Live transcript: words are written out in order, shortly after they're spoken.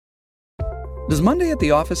Does Monday at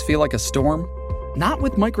the office feel like a storm? Not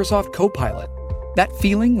with Microsoft Copilot. That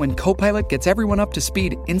feeling when Copilot gets everyone up to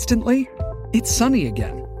speed instantly? It's sunny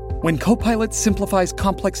again. When Copilot simplifies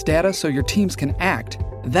complex data so your teams can act,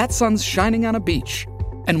 that sun's shining on a beach.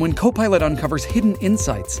 And when Copilot uncovers hidden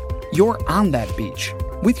insights, you're on that beach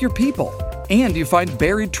with your people, and you find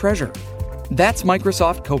buried treasure. That's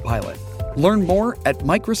Microsoft Copilot. Learn more at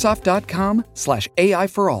Microsoft.com/AI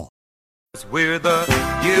for all. We're the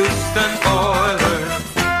Houston Oilers.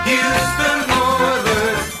 Houston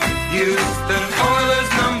Oilers. Houston Oilers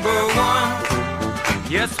 #1.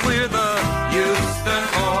 Yes, we're the Houston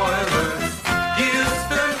Oilers.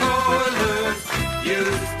 Houston Oilers.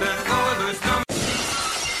 Houston Oilers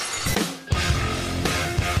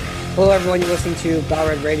Hello, everyone. You're listening to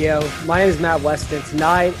Battle Red Radio. My name is Matt Weston.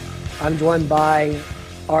 Tonight, I'm joined by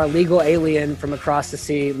our legal alien from across the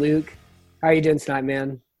sea, Luke. How are you doing tonight,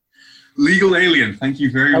 man? Legal alien. Thank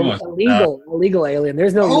you very much. Illegal alien.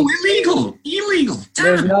 There's no. Illegal.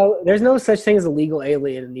 There's no such thing as a legal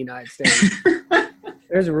alien in the United States.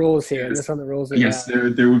 There's rules here. That's on the rules. Yes,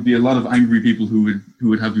 there would be a lot of angry people who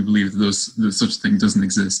would have you believe that such thing doesn't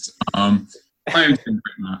exist. I am Tim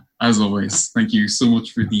Matt, as always. Thank you so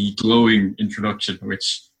much for the glowing introduction,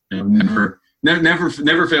 which never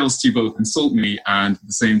fails to both insult me and at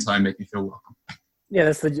the same time make me feel welcome. Yeah,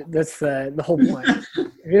 that's the whole point.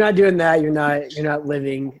 If you're not doing that, you're not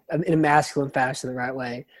living in a masculine fashion the right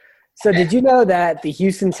way. So, did you know that the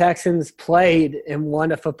Houston Texans played and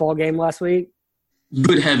won a football game last week?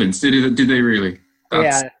 Good heavens, did they really?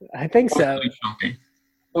 Yeah, I think so. Shocking.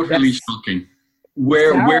 Shocking.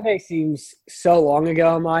 Saturday seems so long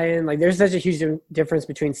ago on my end. Like, there's such a huge difference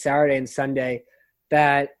between Saturday and Sunday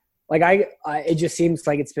that. Like it just seems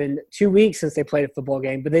like it's been 2 weeks since they played a football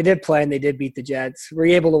game, but they did play and they did beat the Jets. Were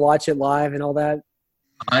you able to watch it live and all that?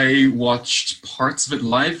 I watched parts of it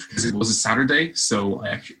live because it was a Saturday, so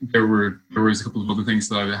there was a couple of other things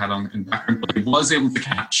that I had on in the background, but I was able to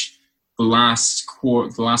catch the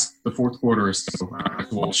fourth quarter or so. I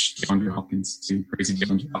watched DeAndre Hopkins, crazy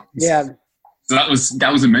DeAndre Hopkins. Yeah. So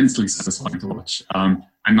that was immensely satisfying to watch. And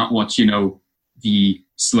not watch the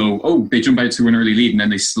slow, they jump out to an early lead and then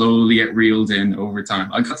they slowly get reeled in over time.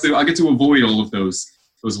 I get to avoid all of those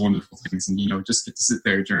wonderful things and, just get to sit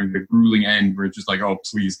there during the grueling end where it's just like, oh,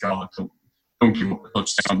 please, God, don't give up a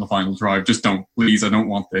touchdown on the final drive. Just don't, please, I don't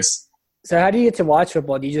want this. So how do you get to watch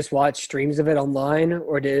football? Do you just watch streams of it online,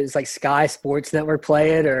 or does Sky Sports Network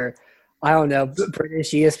play it, or I don't know,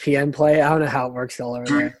 British ESPN play it? I don't know how it works all over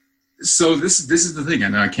there. So this is the thing,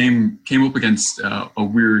 and I came up against a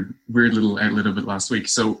weird little outlet of it last week.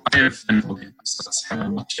 So I have NFL Game Pass. That's how I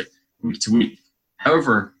watch it week to week.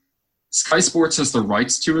 However, Sky Sports has the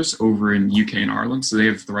rights to it over in UK and Ireland, so they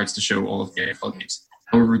have the rights to show all of the AFL games.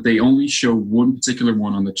 However, they only show one particular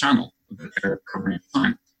one on the channel that they're covering at the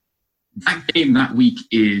time. That game that week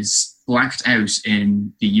is blacked out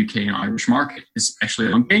in the UK and Irish market,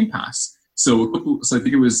 especially on Game Pass. So I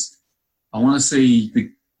think it was, I want to say the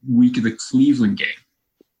week of the Cleveland game,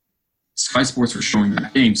 Sky Sports were showing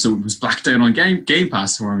that game, so it was blacked out on Game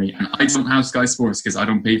Pass for me, and I don't have Sky Sports because I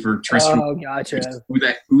don't pay for terrestrial. Oh, gotcha. Who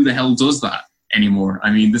the hell does that anymore? I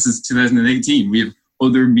mean, this is 2018. We have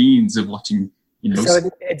other means of watching. So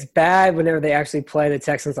it's bad whenever they actually play the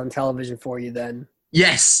Texans on television for you. Then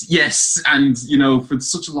yes, and for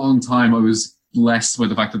such a long time I was blessed by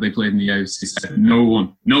the fact that they played in the AFC. No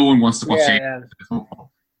one wants to watch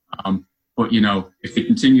football. But, if they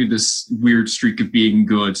continue this weird streak of being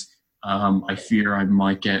good, I fear I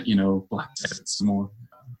might get, blacked out some more.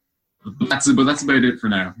 But that's about it for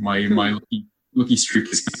now. My lucky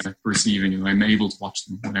streak is kind of perceiving, and I'm able to watch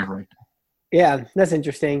them whenever I can. Yeah, that's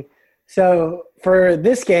interesting. So for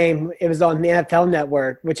this game, it was on the NFL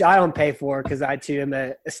Network, which I don't pay for because I, too, am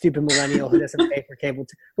a stupid millennial who doesn't pay for cable.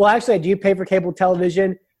 Well, actually, I do pay for cable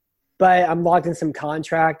television, but I'm locked in some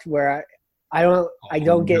contract where I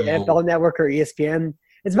don't get NFL Network or ESPN.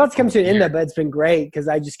 It's about to come to an end, but it's been great because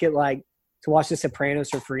I just get to watch The Sopranos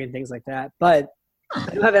for free and things like that. But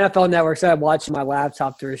I don't have NFL Network, so I watch my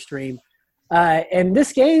laptop through a stream. And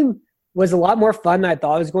this game was a lot more fun than I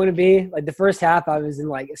thought it was going to be. Like the first half, I was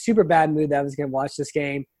in a super bad mood that I was going to watch this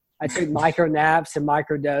game. I took micro naps and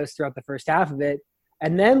micro dose throughout the first half of it.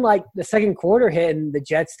 And then the second quarter hit and the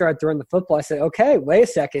Jets started throwing the football. I said, okay, wait a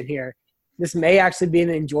second here. This may actually be an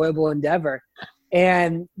enjoyable endeavor.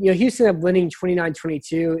 And, Houston ended up winning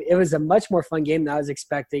 29-22. It was a much more fun game than I was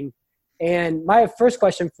expecting. And my first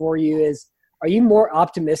question for you is, are you more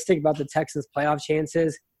optimistic about the Texans' playoff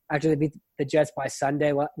chances after they beat the Jets by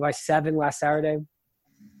 7 last Saturday?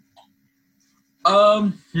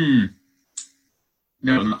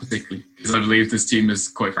 No, not particularly, because I believe this team is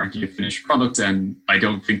quite frankly a finished product, and I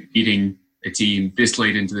don't think beating a team this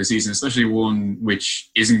late into the season, especially one which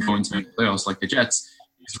isn't going to make the playoffs like the Jets,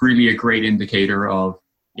 is really a great indicator of,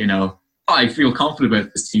 I feel confident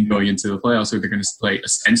about this team going into the playoffs, where they're going to play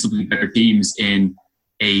ostensibly better teams in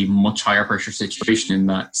a much higher pressure situation in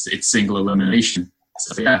that it's single elimination.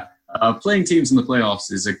 So yeah, playing teams in the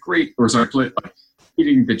playoffs is a great,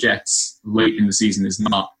 beating the Jets late in the season is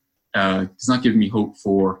not, does not give me hope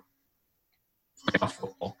for playoff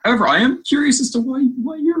football. However, I am curious as to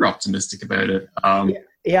why you're optimistic about it. I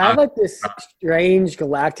have like this strange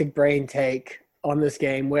galactic brain take on this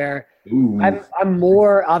game where I'm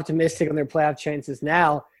more optimistic on their playoff chances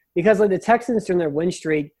now because like the Texans during their win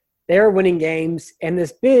streak, they were winning games, and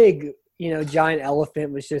this big, giant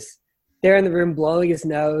elephant was just there in the room blowing his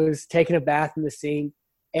nose, taking a bath in the sink.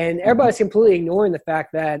 And everybody's completely ignoring the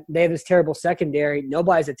fact that they have this terrible secondary.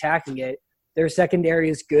 Nobody's attacking it. Their secondary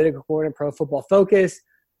is good according to Pro Football Focus.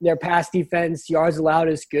 Their pass defense, yards allowed,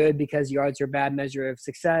 is good because yards are a bad measure of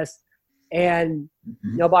success. And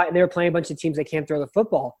they were playing a bunch of teams that can't throw the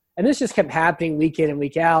football. And this just kept happening week in and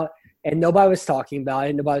week out. And nobody was talking about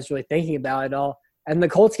it. Nobody was really thinking about it at all. And the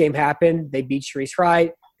Colts game happened. They beat Sharice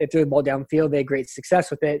Wright. They threw the ball downfield. They had great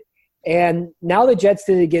success with it. And now the Jets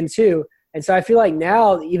did it again too. And so I feel like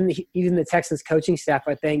now even the Texans coaching staff,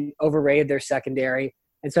 I think, overrated their secondary.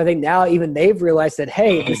 And so I think now even they've realized that,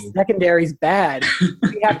 hey, the secondary is bad.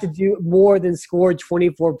 We have to do more than score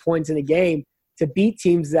 24 points in a game to beat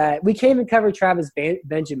teams that – we can't even cover Travis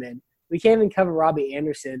Benjamin. We can't even cover Robbie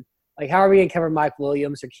Anderson. Like, how are we going to cover Mike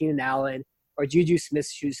Williams or Keenan Allen or Juju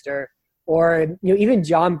Smith-Schuster or, even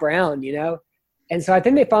John Brown, And so I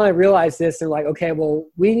think they finally realized this. They're like, okay, well,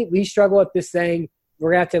 we struggle with this thing.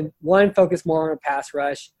 We're going to have to, one, focus more on our pass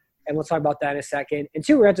rush, and we'll talk about that in a second. And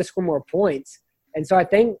two, we're going to have to score more points. And so I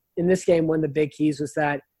think in this game, one of the big keys was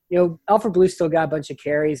that, Alfred Blue still got a bunch of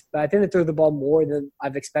carries, but I think they threw the ball more than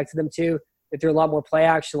I've expected them to. They threw a lot more play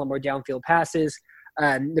action, a lot more downfield passes.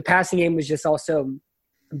 The passing game was just also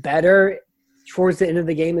better towards the end of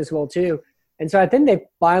the game as well, too. And so I think they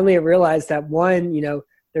finally realized that, one,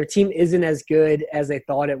 their team isn't as good as they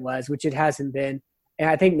thought it was, which it hasn't been. And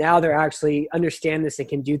I think now they're actually understand this and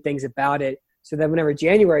can do things about it so that whenever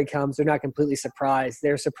January comes, they're not completely surprised.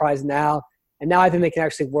 They're surprised now. And now I think they can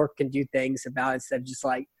actually work and do things about it instead of just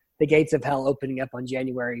like the gates of hell opening up on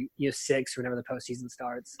January 6th whenever the postseason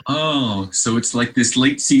starts. Oh, so it's like this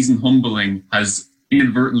late season humbling has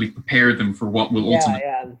inadvertently prepared them for what will ultimately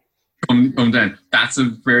come down. That's a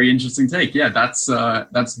very interesting take. Yeah, that's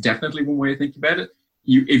definitely one way to think about it.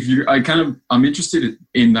 I'm interested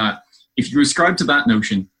in that. If you ascribe to that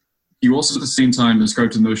notion, you also at the same time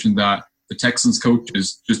ascribe to the notion that the Texans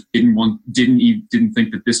coaches just didn't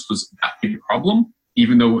think that this was that big a problem,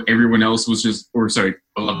 even though everyone else was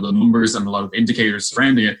a lot of the numbers and a lot of indicators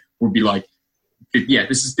surrounding it would be like, yeah,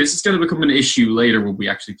 this is going to become an issue later when we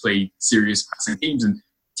actually play serious passing teams and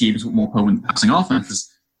teams with more potent passing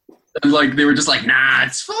offenses. And like they were just like, nah,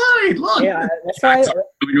 it's fine. Look, yeah,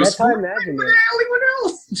 that's how I imagine it. Anyone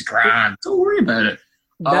else, it's grand. Don't worry about it.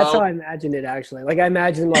 That's how I imagine it, actually. Like, I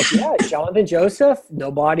imagine, Jonathan Joseph,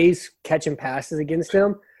 nobody's catching passes against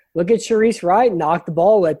him. Look at Sharice Wright, knocked the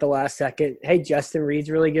ball at the last second. Hey, Justin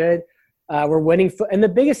Reed's really good. We're winning. And the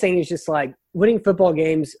biggest thing is just, winning football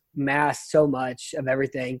games mask so much of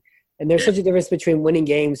everything. And there's such a difference between winning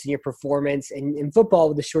games and your performance. And in football,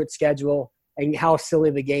 with the short schedule and how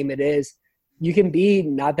silly the game it is, you can be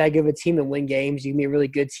not that good of a team and win games. You can be a really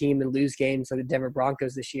good team and lose games like the Denver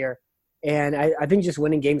Broncos this year. And I think just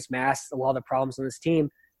winning games masks a lot of the problems on this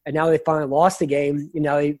team. And now they finally lost the game.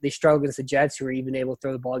 They struggle against the Jets, who were even able to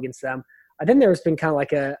throw the ball against them. I think there's been kind of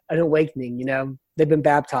like an awakening. They've been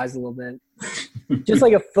baptized a little bit, just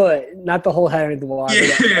like a foot, not the whole head under the water.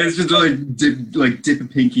 Yeah, it's just dip a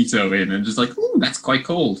pinky toe in and just like, ooh, that's quite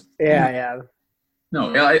cold. Yeah.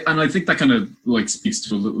 No, I think that kind of speaks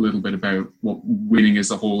to a little bit about what winning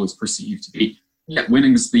as a whole is perceived to be. Yeah,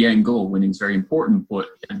 winning is the end goal. Winning is very important, but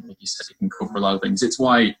again, like you said, it can cover a lot of things. It's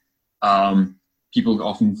why people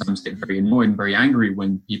oftentimes get very annoyed and very angry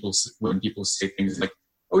when people say things like,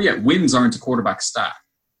 "Oh yeah, wins aren't a quarterback stat."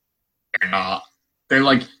 They're not. They're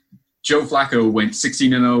like, Joe Flacco went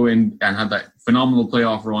 16-0 and had that phenomenal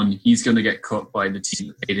playoff run. He's going to get cut by the team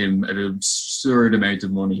that paid him an absurd amount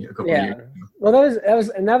of money a couple of years ago. Well,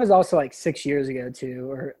 that was also 6 years ago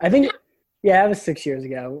too, or I think. Yeah, that was 6 years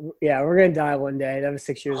ago. Yeah, we're gonna die one day. That was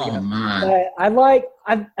 6 years ago. Man. But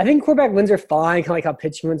I think quarterback wins are fine, kind of like how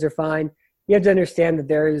pitching wins are fine. You have to understand that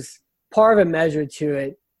there's part of a measure to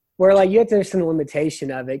it, where you have to understand the limitation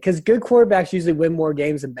of it. Because good quarterbacks usually win more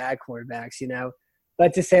games than bad quarterbacks.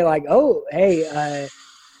 But to say like, oh, hey,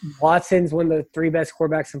 Watson's one of the 3 best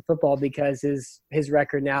quarterbacks in football because his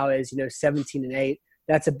record now is 17-8.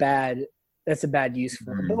 That's a bad use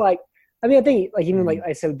for him. But like, I mean, I think like even like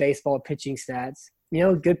I said, baseball pitching stats.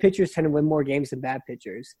 Good pitchers tend to win more games than bad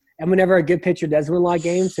pitchers. And whenever a good pitcher does win a lot of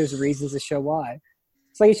games, there's reasons to show why.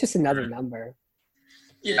 It's like it's just another number.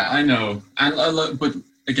 Yeah, I know. But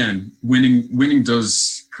again, winning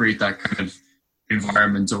does create that kind of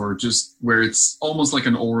environment, or just where it's almost like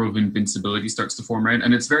an aura of invincibility starts to form around,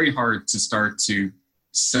 and it's very hard to start to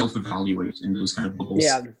self-evaluate in those kind of bubbles.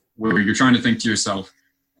 Yeah. Where you're trying to think to yourself,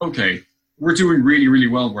 okay, we're doing really, really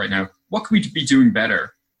well right now. What could we be doing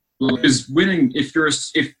better? Because winning, if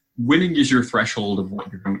winning is your threshold of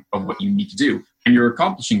what you need to do, and you're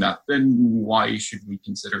accomplishing that, then why should we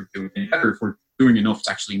consider doing it better if we're doing enough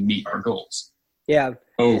to actually meet our goals? Yeah.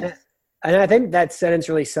 Oh. And I think that sentence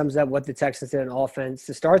really sums up what the Texans did on offense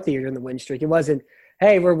to start the year in the win streak. It wasn't,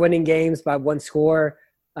 hey, we're winning games by 1 score.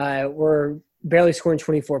 We're barely scoring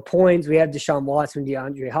 24 points. We have Deshaun Watson,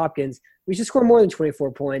 DeAndre Hopkins. We should score more than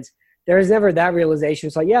 24 points. There was never that realization.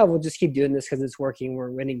 It's like, yeah, we'll just keep doing this because it's working.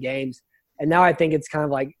 We're winning games. And now I think it's kind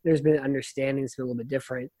of like there's been an understanding that's been a little bit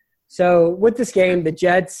different. So with this game, the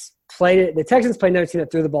Texans played another team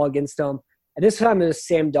that threw the ball against them. And this time it was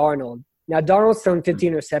Sam Darnold. Now, Darnold's thrown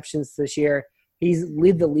 15 interceptions this year. He's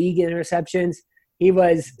led the league in interceptions. He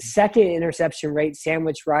was second in interception rate,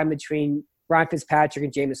 sandwiched right between Ryan Fitzpatrick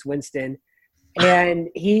and Jameis Winston. And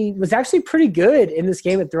he was actually pretty good in this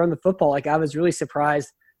game at throwing the football. Like, I was really surprised.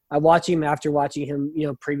 I watched him after watching him,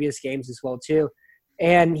 previous games as well, too.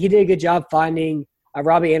 And he did a good job finding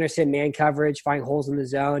Robbie Anderson man coverage, finding holes in the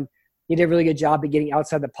zone. He did a really good job of getting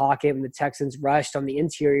outside the pocket when the Texans rushed on the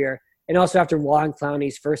interior. And also after Juan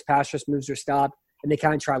Clowney's first pass rush moves were stopped and they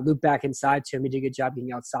kind of try to loop back inside to him, he did a good job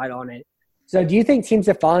getting outside on it. So do you think teams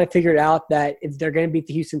have finally figured out that if they're going to beat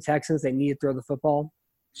the Houston Texans, they need to throw the football?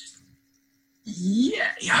 Yeah,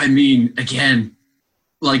 I mean, again,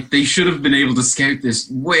 like they should have been able to scout this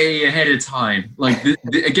way ahead of time. Like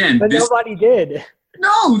again, but nobody did.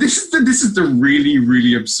 No, this is the really,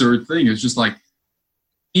 really absurd thing. It's just like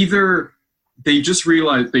either they just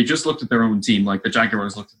realized they just looked at their own team, like the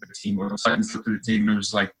Jaguars looked at their team, or the Titans looked at the team, and it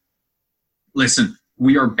was like, listen,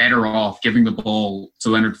 we are better off giving the ball to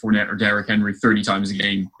Leonard Fournette or Derrick Henry 30 times a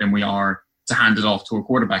game than we are to hand it off to a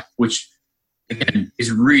quarterback, which again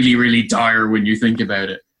is really, really dire when you think about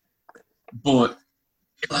it. But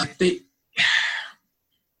like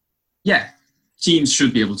teams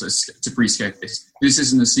should be able to pre-scout this. This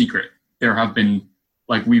isn't a secret. There have been,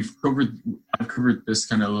 like I've covered this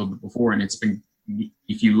kind of a little bit before, and it's been,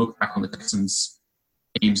 if you look back on the Texans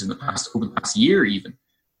games over the past year even,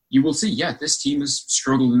 you will see, this team has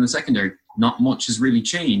struggled in the secondary. Not much has really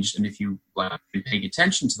changed, and if you been paying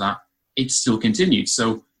attention to that, it's still continued.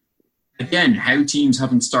 So again, how teams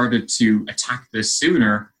haven't started to attack this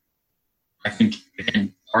sooner, I think,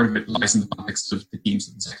 again, part of it lies in the context of the teams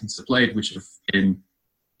that the Texans have played, which have been,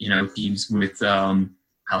 teams with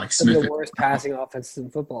Alex Smith. The worst passing offenses in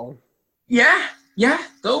football. Yeah,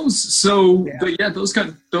 those. So, those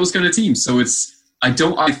kind of teams. So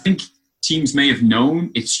I think teams may have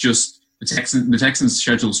known. It's just the Texans'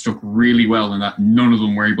 schedule struck really well, and that none of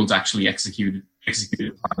them were able to actually execute a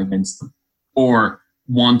plan against them, or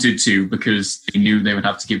wanted to, because they knew they would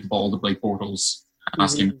have to give the ball to Blake Bortles and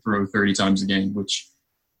ask him to throw 30 times a game, which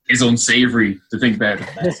is unsavory to think about.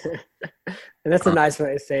 And that's a nice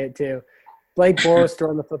way to say it too. Blake Bortles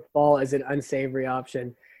throwing the football is an unsavory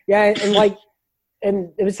option. Yeah, and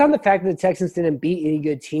it was on the fact that the Texans didn't beat any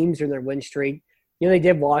good teams during their win streak. They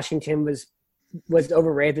did. Washington was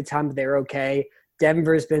overrated at the time, but they were okay.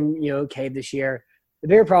 Denver's been okay this year. The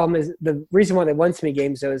bigger problem is the reason why they won so many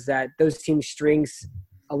games, though, is that those teams' strengths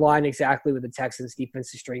align exactly with the Texans'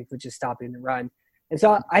 defensive strength, which is stopping the run. And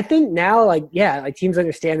so I think now, teams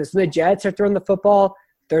understand this. When the Jets are throwing the football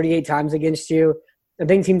 38 times against you, I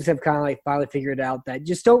think teams have kind of finally figured out that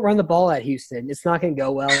just don't run the ball at Houston. It's not going to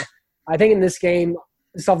go well. I think in this game,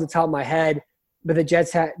 just off the top of my head, but the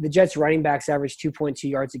Jets running backs average 2.2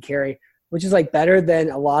 yards a carry, which is better than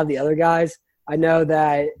a lot of the other guys. I know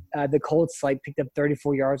that the Colts picked up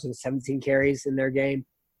 34 yards and 17 carries in their game.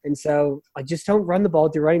 And so just don't run the ball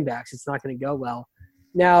with your running backs. It's not going to go well.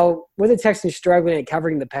 Now, with the Texans struggling at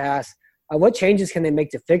covering the pass, what changes can they make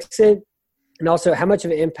to fix it? And also, how much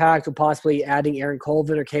of an impact will possibly adding Aaron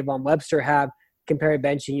Colvin or Kayvon Webster have compared to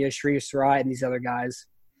benching Shreve Sarai and these other guys?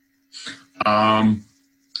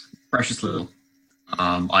 Precious little.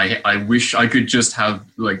 I wish I could just have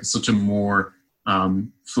such a more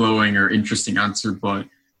flowing or interesting answer, but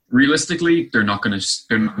realistically, they're not going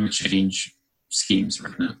to change schemes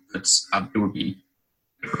right now. It would be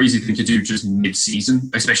a crazy thing to do just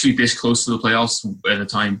mid-season, especially this close to the playoffs at a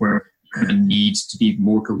time where you kind of need to be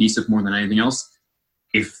more cohesive more than anything else.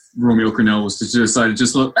 If Romeo Crennel was to decide to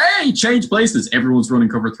just look, hey, change places, everyone's running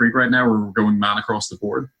cover 3 right now, or we're going man across the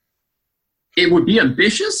board. It would be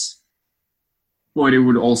ambitious, but it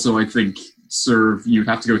would also, I think, you'd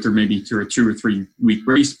have to go through maybe through a 2 or 3 week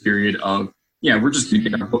grace period of, we're just going to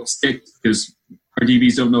get our butts kicked because our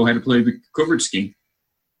DBs don't know how to play the coverage scheme.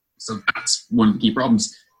 So that's one of the key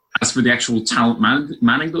problems. As for the actual talent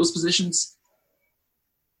manning those positions,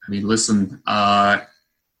 I mean, listen,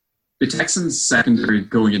 the Texans' secondary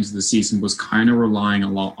going into the season was kind of relying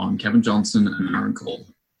a lot on Kevin Johnson and Aaron Cole.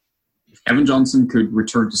 If Kevin Johnson could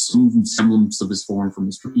return to some semblance of his form from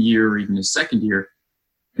his rookie year or even his second year,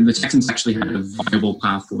 then the Texans actually had a viable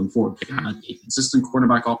path going forward. They had a consistent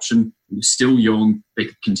quarterback option. He was still young. They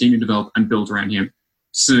could continue to develop and build around him.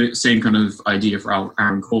 So, same kind of idea for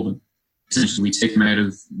Aaron Colvin. Essentially, we take him out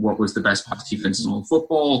of what was the best pass defense in all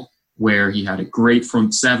football, where he had a great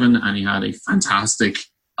front seven and he had a fantastic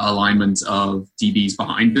alignment of DBs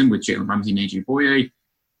behind him with Jalen Ramsey and AJ Boye.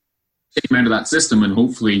 Take him out of that system and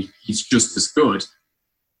hopefully he's just as good.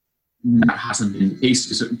 That hasn't been the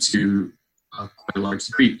case to quite a large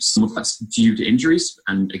degree. Some of that's due to injuries.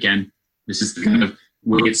 And again, this is the kind of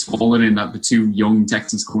way it's fallen in that the 2 young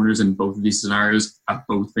Texans corners in both of these scenarios have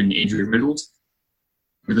both been injury riddled.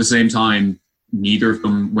 At the same time, neither of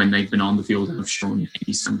them, when they've been on the field, have shown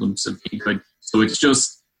any semblance of being good. So it's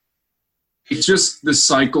just the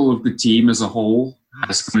cycle of the team as a whole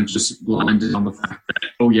has kind of just landed on the fact that,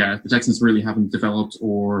 the Texans really haven't developed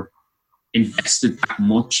or invested that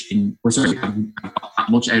much haven't got that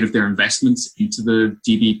much out of their investments into the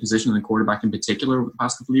DB position and the quarterback in particular over the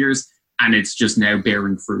past couple of years. And it's just now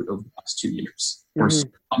bearing fruit over the past 2 years. Or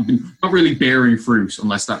not really bearing fruit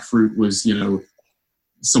unless that fruit was,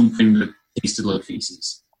 something that tasted like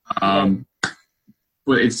feces. But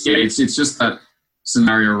it's just that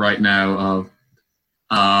scenario right now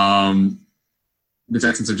of the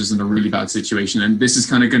Texans are just in a really bad situation, and this is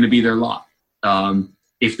kind of going to be their lot.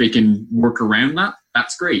 If they can work around that,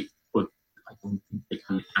 that's great. But I don't think they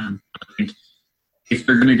kind of can. I think if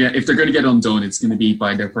they're going to get undone, it's going to be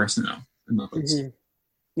by their personnel.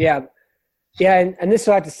 Yeah, and this is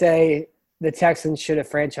what I have to say. The Texans should have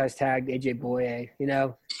franchise tagged AJ Boye.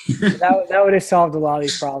 That would have solved a lot of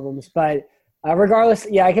these problems. But regardless,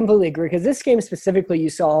 I completely agree because this game specifically, you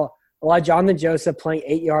saw a lot of Jonathan Joseph playing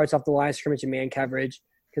 8 yards off the line of scrimmage in man coverage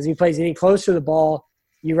because he plays any closer to the ball,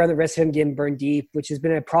 you run the risk of him getting burned deep, which has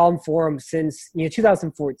been a problem for him since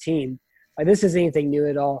 2014. This isn't anything new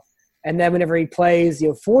at all. And then whenever he plays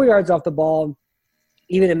 4 yards off the ball,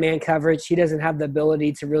 even in man coverage, he doesn't have the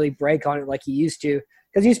ability to really break on it like he used to.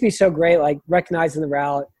 Because he used to be so great, recognizing the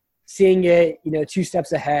route, seeing it, 2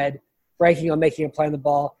 steps ahead, breaking on making a play on the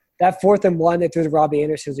ball. That 4th and 1 they threw to Robbie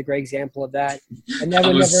Anderson was a great example of that. And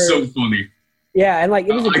that was so funny. Yeah, and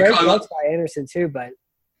it was a great blitz by Anderson too. But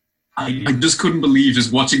I just couldn't believe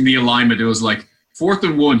just watching the alignment. It was 4th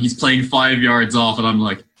and 1, he's playing 5 yards off, and I'm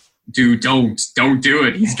like, dude, don't do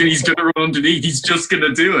it. He's gonna run underneath. He's just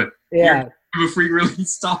gonna do it. Yeah, you're a free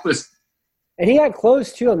release. Stop it. And he got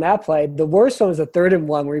close, too, on that play. The worst one was the 3rd and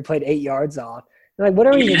 1 where he played 8 yards off. And what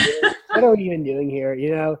are we even doing? What are we even doing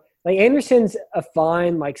here, Anderson's a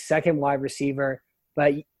fine, second wide receiver.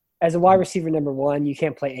 But as a wide receiver number 1, you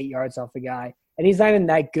can't play 8 yards off a guy. And he's not even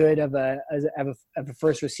that good of a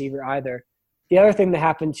first receiver either. The other thing that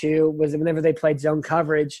happened, too, was that whenever they played zone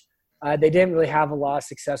coverage, they didn't really have a lot of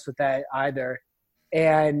success with that either.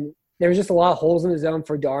 And there was just a lot of holes in the zone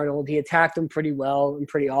for Darnold. He attacked them pretty well and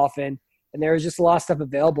pretty often. And there was just a lot of stuff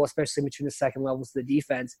available, especially between the second levels of the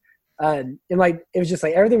defense. And it was just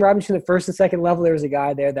everything right between the first and second level, there was a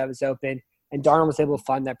guy there that was open. And Darnold was able to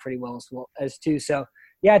find that pretty well as too. So,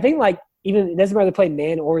 I think even it doesn't matter if they play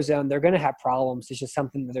man or zone, they're going to have problems. It's just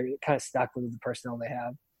something that they're kind of stuck with the personnel they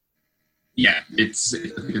have. Yeah, I think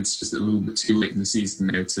it's just a little bit too late in the season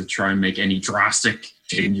now to try and make any drastic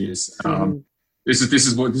changes. This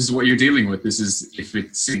is what you're dealing with. This is if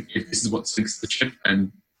this is what sinks the ship,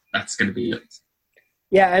 and that's going to be it.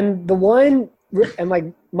 Yeah, and my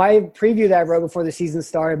preview that I wrote before the season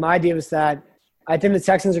started, my idea was that I think the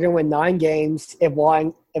Texans are going to win 9 games if Watt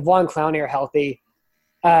and Clowney are healthy.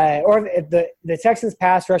 Or if the Texans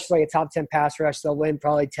pass rush is a top 10 pass rush, they'll win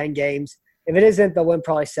probably 10 games. If it isn't, they'll win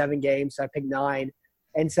probably 7 games. So I picked 9.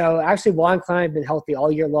 And so actually Watt and Clowney have been healthy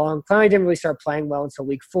all year long. Clowney didn't really start playing well until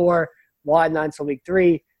week 4. Watt not until week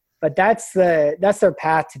 3. But that's their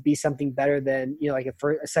path to be something better than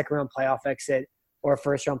a second round playoff exit or a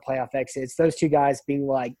first round playoff exit. It's those 2 guys being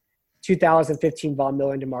 2015 Von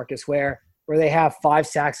Miller and DeMarcus Ware, where they have 5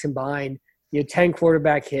 sacks combined, 10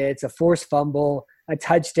 quarterback hits, a forced fumble, a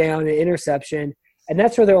touchdown, an interception. And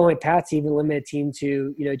that's where they're only path to even limit a team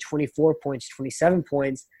to, 24 points, 27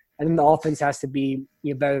 points. And then the offense has to be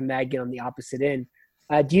better than that, get on the opposite end.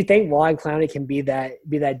 Do you think Watt and Clowney can be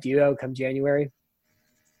that duo come January?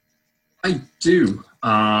 I do.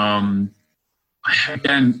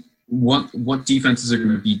 Again, what defenses are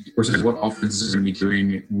going to be, or sorry, what offenses are going to be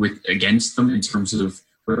doing against them in terms of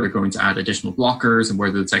whether they're going to add additional blockers and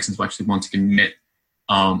whether the Texans will actually want to commit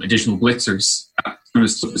additional blitzers. That kind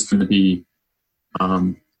of stuff is going to be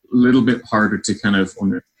a little bit harder to kind of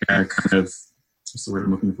what's the word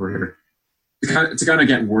I'm looking for here? To kind of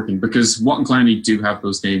get working, because Watt and Clowney do have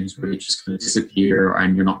those games where they just kind of disappear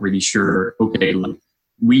and you're not really sure, okay, like,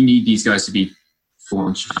 we need these guys to be full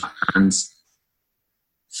on shot. And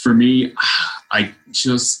for me, I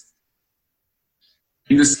just,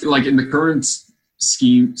 in the current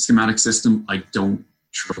schematic system, I don't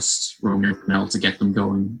trust Romeo Crennel to get them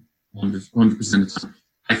going 100% of the time.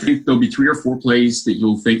 I think there'll be 3 or 4 plays that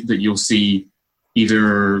you'll see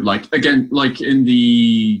either in the I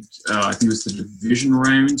think it was the division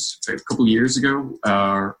round a couple of years ago,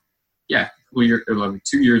 2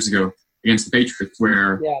 years ago against the Patriots,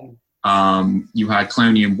 where you had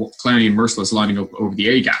Clowney and Mercilus lining up over the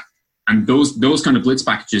A gap, and those kind of blitz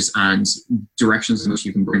packages and directions in which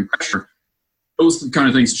you can bring pressure. Those kind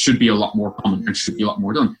of things should be a lot more common and should be a lot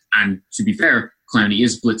more done. And to be fair, Clowney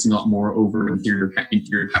is blitzing a lot more over interior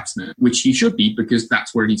gaps now, which he should be, because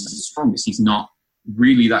that's where he's the strongest. He's not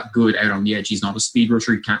really that good out on the edge. He's not a speed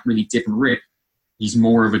rusher. He can't really dip and rip. He's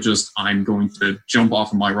more of I'm going to jump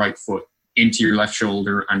off of my right foot into your left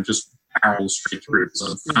shoulder and just barrel straight through.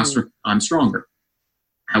 So faster, I'm stronger.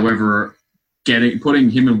 However, putting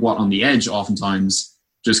him and Watt on the edge oftentimes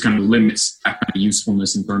just kind of limits that kind of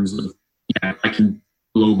usefulness in terms of, I can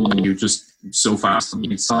blow by you just so fast on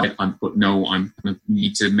the inside, but no, I'm going to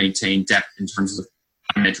need to maintain depth in terms of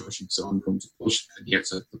edge rushing. So I'm going to push to the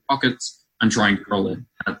outside of the pockets and try and curl in.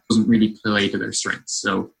 That doesn't really play to their strengths.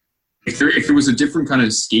 So if there was a different kind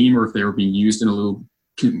of scheme, or if they were being used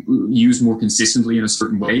used more consistently in a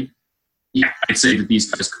certain way, I'd say that these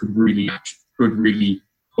guys could really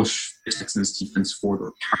push the Texans defense forward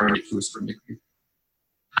or carry it to a certain degree.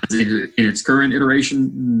 In its current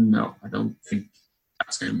iteration, no, I don't think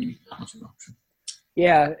that's going to be that much of an option.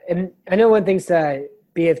 Yeah, and I know one of the things that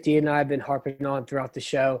BFD and I have been harping on throughout the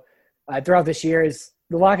show, throughout this year, is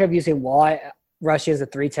the lack of using Watt rushing as a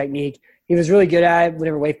 3 technique. He was really good at it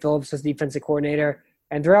whenever Wade Phillips was defensive coordinator.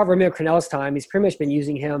 And throughout Romeo Crennel's time, he's pretty much been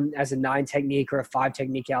using him as a 9 technique or a 5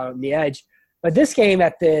 technique out on the edge. But this game,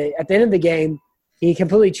 at the end of the game, he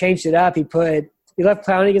completely changed it up. He left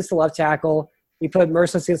Clowney against the left tackle. He put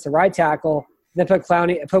Mercilus against the right tackle. Then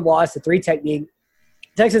put Watt as the 3 technique.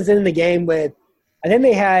 Texans in the game with, I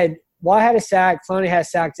think Watt had a sack, Clowney had a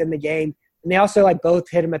sack in the game, and they also both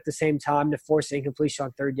hit him at the same time to force an incompletion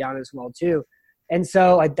on 3rd down as well too. And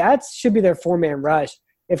so that should be their 4-man rush.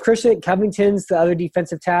 If Christian Covington's the other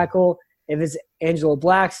defensive tackle, if it's Angelo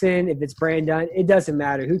Blackson, if it's Brandon, it doesn't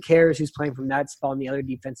matter. Who cares who's playing from that spot on the other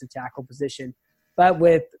defensive tackle position? But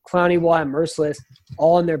with Clowney, Watt, and Mercilus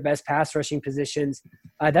all in their best pass rushing positions,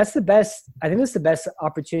 that's the best. I think that's the best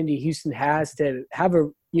opportunity Houston has to have a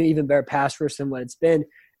even better pass rush than what it's been.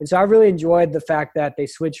 And so I really enjoyed the fact that they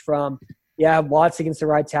switched from, Watt's against the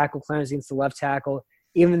right tackle, Clowney's against the left tackle,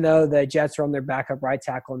 even though the Jets are on their backup right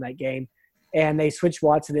tackle in that game. And they switched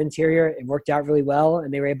Watt to the interior. It worked out really well,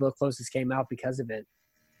 and they were able to close this game out because of it.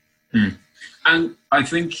 And I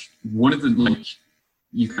think one of the,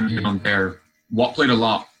 you can hit on there, Watt played a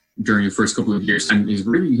lot during the first couple of years, and is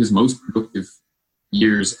really his most productive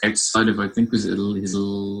years outside of, I think, was his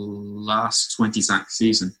last 20-sack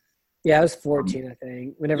season. Yeah, it was 14, I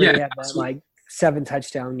think, whenever he had that, 7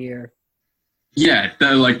 touchdown year. Yeah,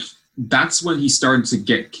 that's when he started to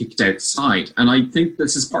get kicked outside. And I think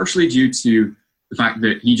this is partially due to the fact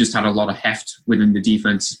that he just had a lot of heft within the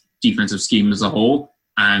defensive scheme as a whole.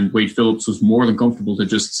 And Wade Phillips was more than comfortable to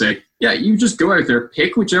just say, you just go out there,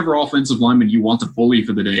 pick whichever offensive lineman you want to bully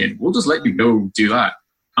for the day, and we'll just let you go do that.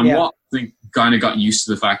 And Watt, I think, kind of got used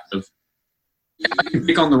to the fact of, I can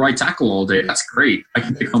pick on the right tackle all day. That's great. I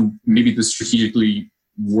can pick on maybe the strategically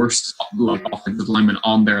worst offensive lineman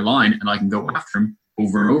on their line, and I can go after him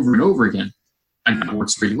over and over and over again. And that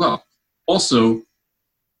works pretty well. Also,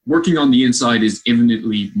 working on the inside is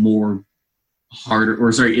infinitely more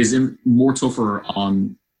more tougher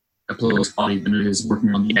on a player's body than it is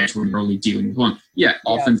working on the edge when you're only dealing with one.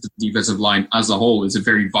 Offensive defensive line as a whole is a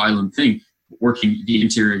very violent thing. Working the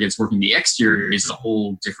interior against working the exterior is a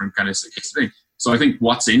whole different kind of thing. So I think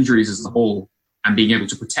Watt's injuries as a whole and being able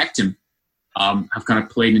to protect him have kind of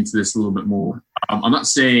played into this a little bit more. I'm not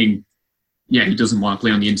saying, he doesn't want to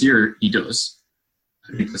play on the interior. He does.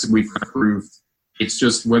 I think that's what we've proved. It's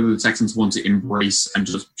just whether the Texans want to embrace and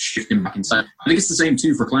just shift him back inside. I think it's the same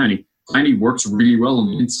too for Clowney. Clowney works really well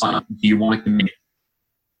on the inside. Do you want to commit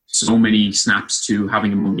so many snaps to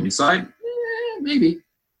having him on the inside? Maybe.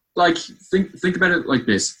 Like, think about it like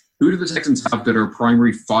this. Who do the Texans have that are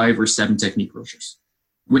primary 5 or 7 technique rushers?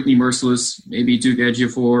 Whitney Mercilus, maybe Duke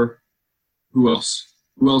Ejiofor. Who else?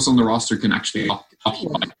 Who else on the roster can actually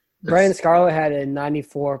occupy? Brandon Scarlett had a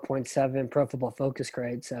 94.7 Pro Football Focus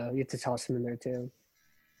grade, so you have to toss him in there too.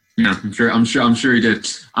 Yeah, I'm sure he did.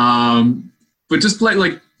 But just play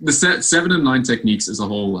like the 7 and 9 techniques as a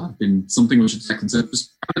whole have been something which the Texans have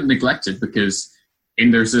just kind of neglected because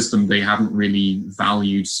in their system they haven't really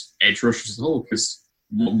valued edge rushers as a whole. Because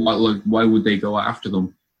why would they go after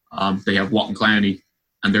them? They have Watt and Clowney,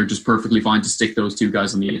 and they're just perfectly fine to stick those 2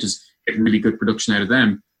 guys on the edges, get really good production out of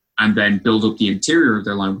them, and then build up the interior of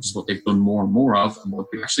their line, which is what they've done more and more of, and what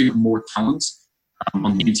they actually have more talent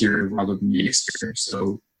on the interior rather than the exterior.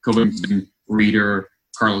 So Covington, Reader,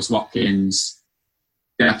 Carlos Watkins,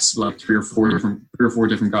 that's like three or four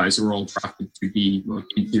different guys who are all drafted to be like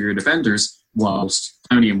interior defenders, whilst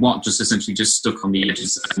Clowney and Watt just essentially just stuck on the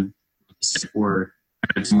edges and were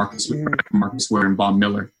Marcus Ware and Bob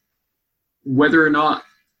Miller. Whether or not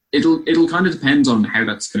it'll kind of depend on how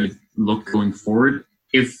that's going to look going forward.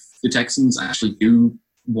 If the Texans actually do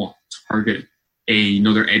want to target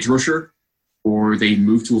another edge rusher, or they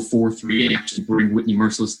move to a 4-3 and actually bring Whitney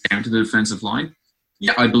Mercilus down to the defensive line,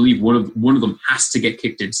 I believe one of them has to get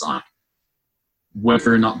kicked inside.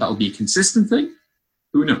 Whether or not that'll be a consistent thing,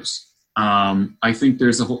 who knows? I think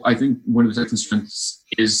one of the Texans' strengths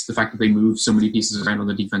is the fact that they move so many pieces around on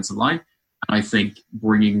the defensive line. And I think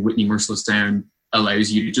bringing Whitney Mercilus down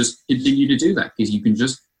allows you to just continue to do that because you can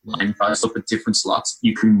just line guys up at different slots.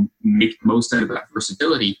 You can make the most out of that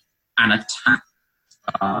versatility and attack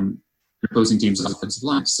opposing teams' offensive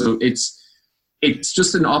line. So it's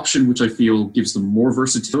just an option which I feel gives them more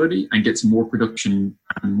versatility and gets more production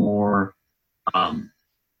and more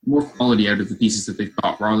quality out of the pieces that they've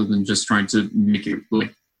got, rather than just trying to make it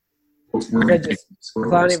like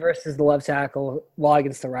Clowney versus the left tackle, Watt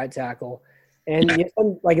against the right tackle. And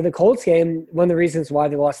like in the Colts game, one of the reasons why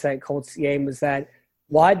they lost that Colts game was that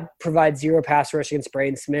Watt provides zero pass rush against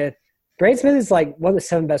Braden Smith. Braden Smith is like one of the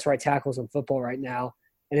 7 best right tackles in football right now,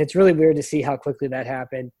 and it's really weird to see how quickly that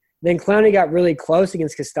happened. Then Clowney got really close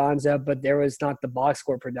against Costanza, but there was not the box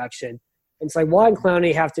score production. And it's like Watt and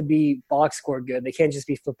Clowney have to be box score good. They can't just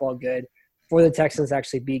be football good for the Texans to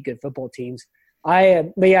actually be good football teams.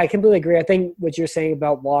 I completely agree. I think what you're saying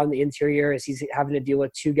about Watt in the interior is he's having to deal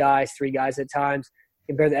with 2 guys, 3 guys at times,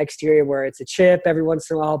 compared to the exterior where it's a chip every once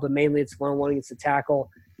in a while, but mainly it's one-on-one against the tackle.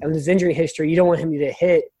 And with his injury history, you don't want him to get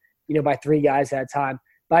hit, by 3 guys at a time.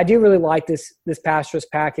 But I do really like this pass rush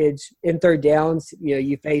package in third downs.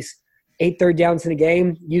 You face 8 third downs in a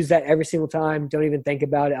game. Use that every single time. Don't even think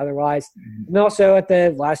about it otherwise. Mm-hmm. And also at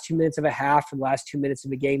the last 2 minutes of a half or the last 2 minutes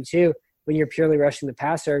of a game too, when you're purely rushing the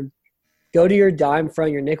passer, go to your dime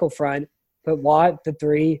front, your nickel front, put Watt at the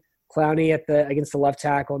 3, Clowney against the left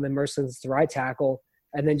tackle, and then Mercilus at the right tackle,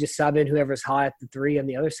 and then just sub in whoever's hot at the 3 on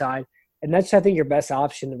the other side. And that's, I think, your best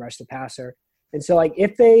option to rush the passer. And so,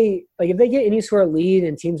 if they get any sort of lead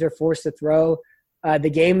and teams are forced to throw, the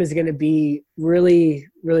game is going to be really,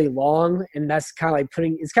 really long. And that's kind of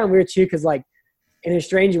it's kind of weird too, because in a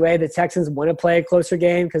strange way, the Texans want to play a closer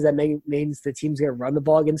game because that means the team's going to run the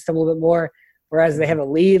ball against them a little bit more. Whereas they have a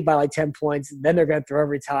lead by 10 points, then they're going to throw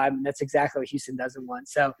every time. And that's exactly what Houston doesn't want.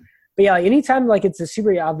 So, but anytime it's a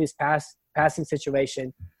super obvious passing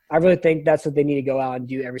situation, I really think that's what they need to go out and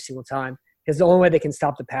do every single time. Because the only way they can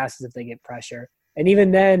stop the pass is if they get pressure. And even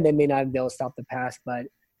then, they may not be able to stop the pass, but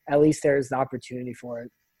at least there's the opportunity for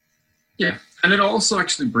it. Yeah, and it also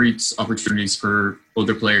actually breeds opportunities for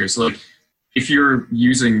other players. Like, if you're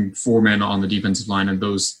using 4 men on the defensive line and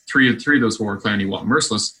those three of those 4 are Clowney, Watt, and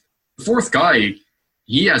Mercilus, the 4th guy,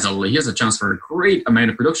 he has a chance for a great amount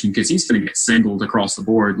of production because he's going to get singled across the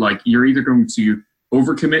board. Like, you're either going to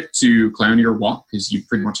overcommit to Clowney or Watt because you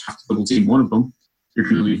pretty much have to double team one of them. You're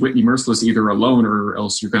going to leave Whitney Mercilus either alone, or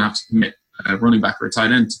else you're going to have to commit a running back or a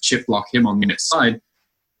tight end to chip block him on the inside.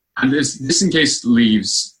 And this in case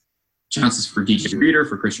leaves chances for DJ Reader,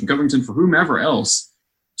 for Christian Covington, for whomever else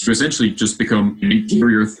to essentially just become an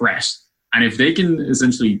interior threat. And if they can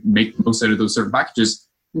essentially make the most out of those certain packages,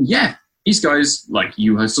 these guys,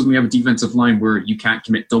 you suddenly have a defensive line where you can't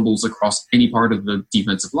commit doubles across any part of the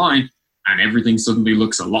defensive line, and everything suddenly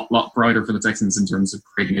looks a lot brighter for the Texans in terms of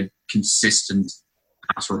creating a consistent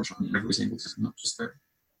pass rush on every single team, not just there.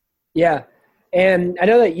 Yeah, And I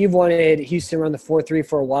know that you've wanted Houston to run the 4-3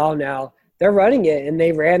 for a while now. They're running it, and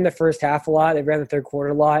they ran the first half a lot. They ran the third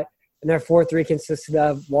quarter a lot. And their 4-3 consisted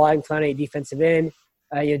of Watt and Clowney defensive end,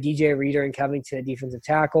 DJ Reader and Covington at defensive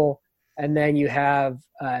tackle. And then you have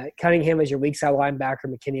Cunningham as your weak side linebacker,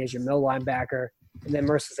 McKinney as your middle linebacker, and then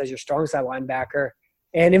Merciless as your strong side linebacker.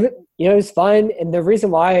 And it was fun. And the reason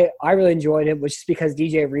why I really enjoyed it was just because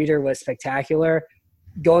DJ Reader was spectacular,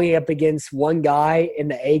 going up against one guy in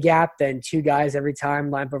the A gap, then two guys every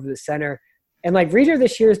time, line up over the center. And like Reader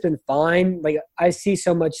this year has been fine. Like I see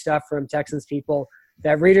so much stuff from Texans people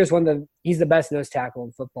that Reader's he's the best nose tackle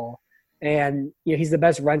in football. And he's the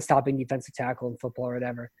best run stopping defensive tackle in football or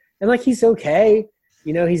whatever. And like he's okay.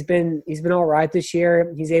 He's been all right this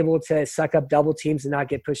year. He's able to suck up double teams and not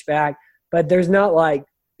get pushed back. But there's not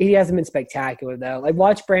he hasn't been spectacular though. Like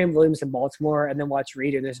watch Brandon Williams in Baltimore and then watch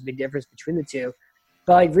Reader. There's a big difference between the two.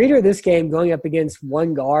 But like Reader this game going up against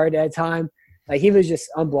one guard at a time, like he was just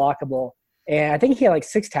unblockable. And I think he had like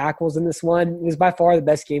 6 tackles in this one. It was by far the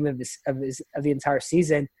best game of the entire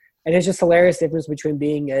season. And it's just hilarious difference between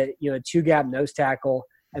being a 2-gap nose tackle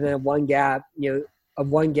and then a 1-gap, a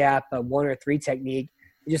 1-gap, a 1 or 3 technique.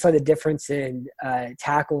 Just like the difference in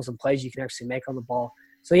tackles and plays you can actually make on the ball.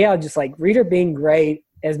 So yeah, just like Reader being great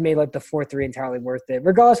has made like the 4-3 entirely worth it,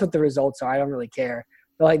 regardless what the results are. I don't really care.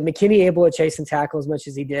 But like McKinney able to chase and tackle as much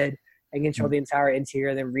as he did and control the entire interior,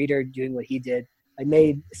 and then Reader doing what he did, like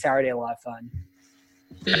made Saturday a lot of fun.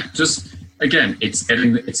 Yeah, just again, it's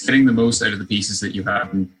getting the most out of the pieces that you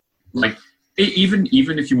have, and like even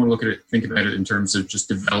if you want to think about it in terms of just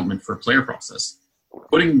development for a player process,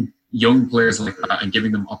 putting young players like that and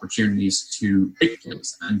giving them opportunities to make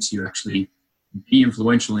plays and to actually be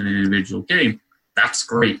influential in an individual game, that's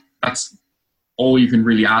great. That's all you can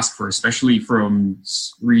really ask for, especially from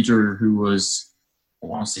Reader, who was, I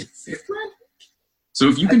want to say, 5th round. So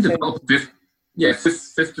if you can develop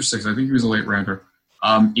fifth or sixth, I think he was a late rounder.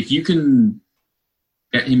 If you can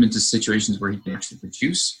get him into situations where he can actually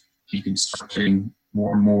produce, he can start getting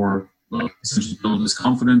more and more, essentially build his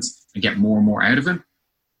confidence and get more and more out of him.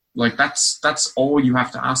 Like that's all you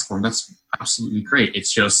have to ask for, and that's absolutely great.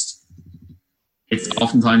 It's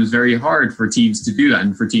oftentimes very hard for teams to do that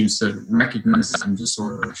and for teams to recognize that and just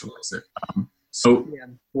sort of actualize it. So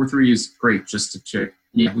 4-3 is great just to check.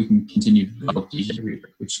 Yeah, we can continue to develop DJ Reader,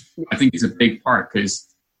 which I think is a big part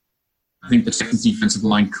because I think the Texans defensive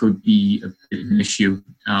line could be a bit of an issue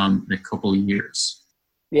in a couple of years.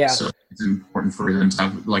 Yeah. So it's important for them to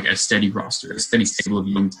have like a steady roster, a steady stable of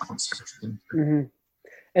young talent. Mm-hmm.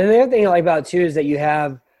 And the other thing I like about it too is that you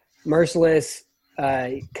have Merciless,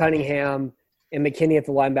 Cunningham, and McKinney at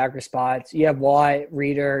the linebacker spots. You have Watt,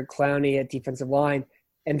 Reader, Clowney at defensive line.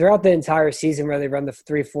 And throughout the entire season where they run the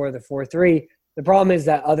 3-4, the 4-3, the problem is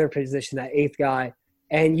that other position, that 8th guy.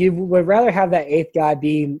 And you would rather have that 8th guy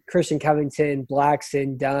be Christian Covington,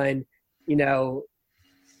 Blackson, Dunn,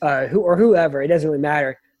 whoever. It doesn't really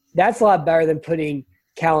matter. That's a lot better than putting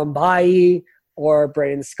Callum Baye or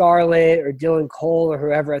Braden Scarlett or Dylan Cole or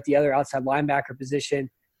whoever at the other outside linebacker position.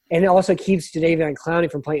 And it also keeps Jadeveon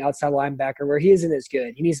Clowney from playing outside linebacker where he isn't as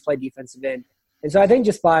good. He needs to play defensive end. And so I think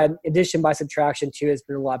just by addition, by subtraction, too, has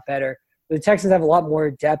been a lot better. But the Texans have a lot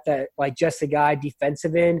more depth at like just a guy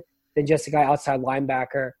defensive end than just a guy outside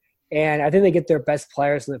linebacker. And I think they get their best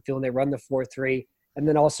players in the field. They run the 4-3. And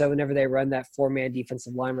then also whenever they run that 4-man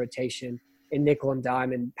defensive line rotation in nickel and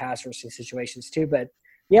dime and pass rushing situations too. But,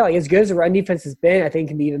 yeah, like as good as the run defense has been, I think it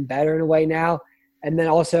can be even better in a way now. And then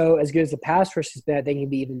also as good as the pass rush has been, I think it can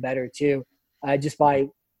be even better too, just by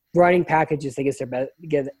running packages that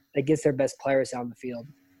gets their best players out on the field.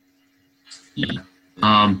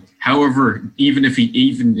 Yeah. However, even if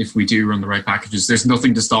we do run the right packages, there's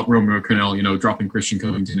nothing to stop Romeo Crennel, dropping Christian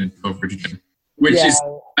Covington in coverage again. Which is,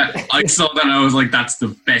 I saw that and I was like, that's the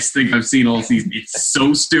best thing I've seen all season. It's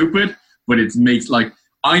so stupid, but it makes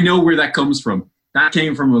I know where that comes from. That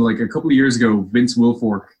came from a couple of years ago. Vince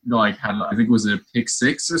Wilfork had, I think it was a pick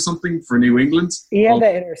 6 or something for New England. He had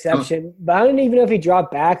that interception, but I don't even know if he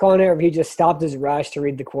dropped back on it or if he just stopped his rush to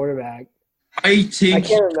read the quarterback. I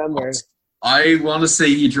can't remember. I want to say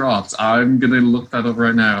he dropped. I'm gonna look that up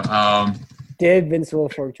right now. Did Vince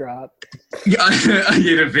Wilfork drop? Yeah,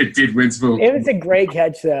 it did Vince Wilfork. It was a great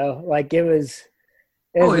catch though. It was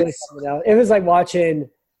really something else. It was like watching.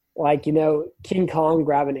 King Kong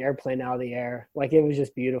grab an airplane out of the air. It was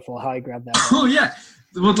just beautiful how he grabbed that. Oh, yeah.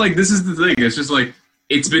 But, this is the thing. It's just,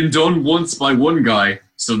 it's been done once by one guy,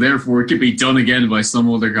 so therefore it could be done again by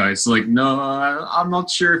some other guy. So, no, I'm not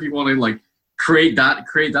sure if you want to, create that,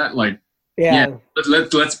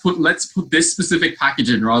 let's put this specific package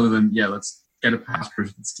in rather than, let's get a pass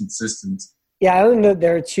rush that's consistent. Yeah, I don't know.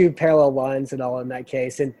 There are two parallel lines at all in that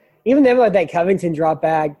case. And even then, with that Covington drop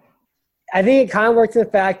back, I think it kind of worked in the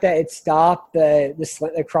fact that it stopped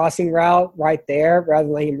the crossing route right there rather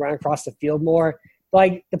than letting him run across the field more.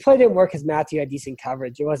 Like, the play didn't work because Matthew had decent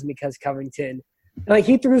coverage. It wasn't because Covington – like,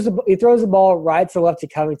 he throws the ball right to left to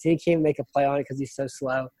Covington. He can't make a play on it because he's so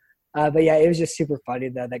slow. But, yeah, it was just super funny,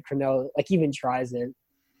 though, that Crennel, like, even tries it.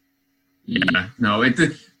 Yeah, no,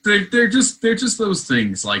 they're just those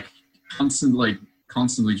things, like, constantly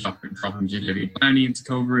dropping Jadeveon Clowney into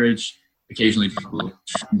coverage, occasionally dropping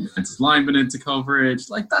defensive linemen into coverage,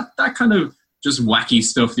 like that kind of just wacky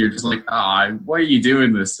stuff. You're just like, why are you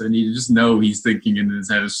doing this? And you just know he's thinking in his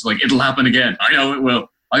head, it's just like, it'll happen again. I know it will.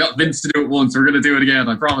 I got Vince to do it once. We're going to do it again.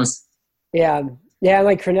 I promise. Yeah. Yeah.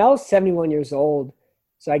 Like, Crennel's 71 years old.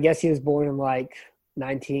 So I guess he was born in like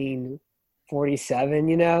 1947,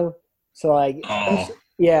 you know? So like,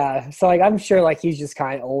 so like, I'm sure like he's just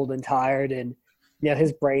kind of old and tired and, you know,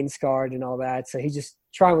 his brain scarred and all that. So he's just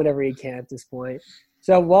trying whatever he can at this point.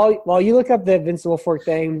 So while you look up the Vince Wilfork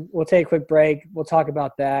thing, we'll take a quick break. We'll talk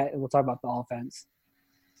about that, and we'll talk about the offense.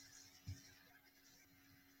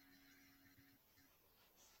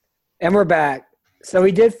 And we're back. So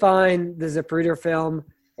we did find the Zapruder film,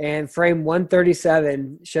 and frame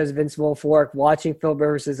 137 shows Vince Wilfork watching Philip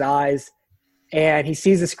Rivers' eyes, and he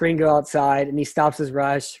sees the screen go outside, and he stops his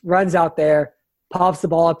rush, runs out there, pops the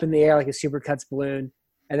ball up in the air like a Supercuts balloon,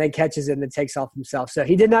 and then catches it and then takes off himself. So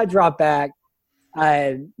he did not drop back.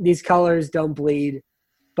 These colors don't bleed,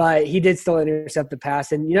 but he did still intercept the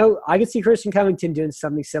pass. And, you know, I could see Christian Covington doing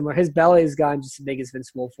something similar. His belly has gone just as big as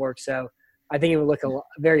Vince Wilfork, so I think it would look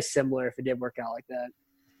very similar if it did work out like that.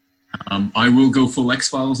 I will go full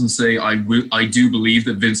X-Files and say I do believe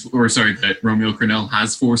that that Romeo Crennel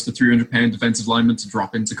has forced the 300-pound defensive lineman to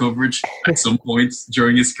drop into coverage at some point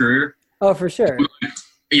during his career. Oh, for sure.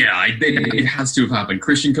 Yeah, it has to have happened.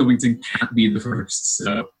 Christian Covington can't be the first.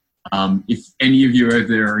 So if any of you out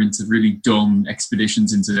there are into really dumb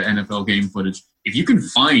expeditions into NFL game footage, if you can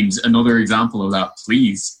find another example of that,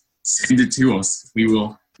 please send it to us. We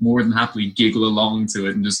will more than happily giggle along to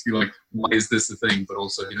it and just be like, why is this a thing? But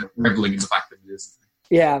also, you know, reveling in the fact that it is a thing.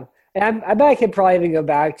 Yeah. And I bet I could probably even go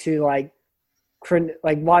back to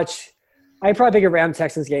watch – I'd probably pick a Rams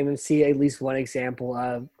Texans game and see at least one example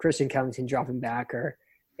of Christian Covington dropping back or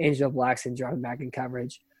Angelo Blackson dropping back in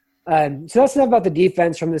coverage. So that's enough about the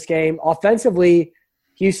defense from this game. Offensively,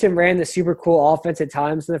 Houston ran the super cool offense at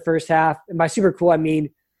times in the first half. And by super cool, I mean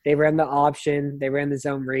they ran the option, they ran the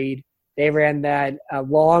zone read, they ran that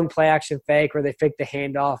long play action fake where they faked the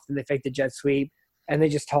handoff and they faked the jet sweep, and they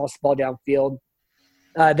just tossed the ball downfield.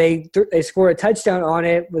 They scored a touchdown on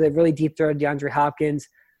it with a really deep throw to DeAndre Hopkins,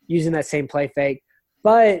 using that same play fake.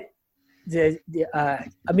 But,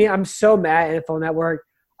 I'm so mad at NFL Network.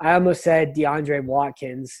 I almost said DeAndre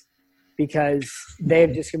Watkins because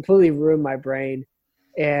they've just completely ruined my brain,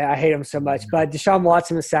 and I hate them so much. But Deshaun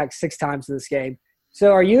Watson was sacked 6 times in this game.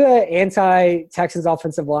 So are you an anti-Texans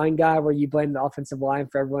offensive line guy where you blame the offensive line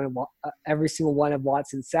for every single one of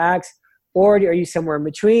Watson's sacks? Or are you somewhere in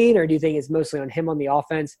between, or do you think it's mostly on him on the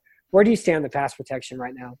offense? Where do you stand on the pass protection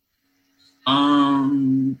right now?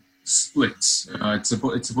 Splits. It's a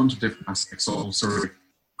bunch of different aspects, all sort of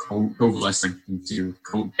coalescing into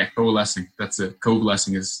coalescing. That's it.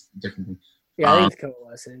 Coalescing is a different thing. Yeah, I think it's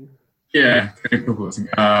coalescing. Yeah, coalescing.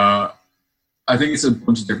 I think it's a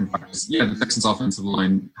bunch of different factors. Yeah, the Texans offensive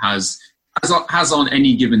line has on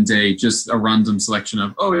any given day just a random selection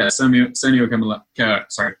of Senio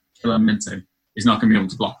Kelemete is not going to be able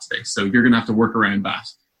to block today, so you're going to have to work around that.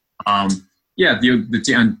 I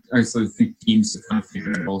think teams have kind of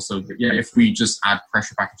figured out also that, if we just add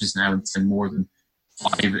pressure packages now and send more than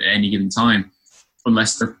 5 at any given time,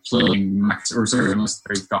 unless they're playing unless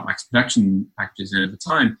they've got max protection packages in at the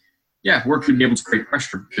time, we're going to be able to create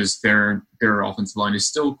pressure because their offensive line is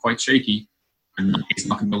still quite shaky and it's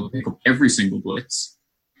not going to be able to pick up every single blitz.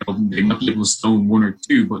 They might be able to stone 1 or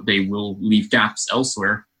 2, but they will leave gaps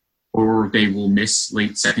elsewhere, or they will miss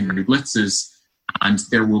late secondary blitzes, and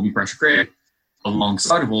there will be pressure created.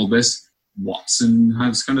 Alongside of all this, Watson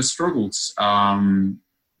has kind of struggled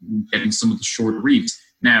getting some of the short reads.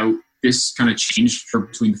 Now, this kind of changed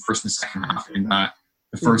between the first and the second half, in that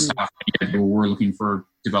the first half, they were looking for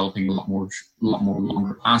developing a lot more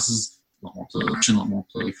longer passes, a lot more play action, a lot more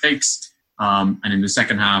play fakes. And in the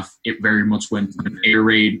second half, it very much went an air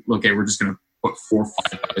raid. Okay, we're just going to put 4 or 5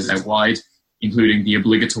 guys out wide, including the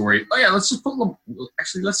obligatory, let's just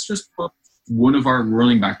put one of our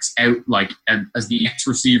running backs out as the X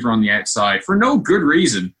receiver on the outside for no good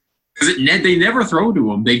reason. Because they never throw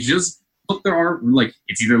to him. They just put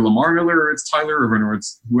it's either Lamar Miller or it's Tyler Irvin or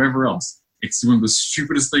it's whoever else. It's one of the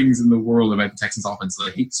stupidest things in the world about the Texans offense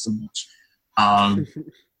that I hate so much.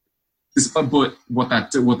 But what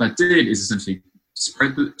that did is essentially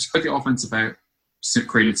spread the offense about,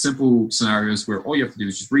 created simple scenarios where all you have to do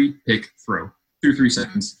is just read, pick, throw. 2-3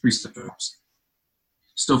 seconds, 3-step drops.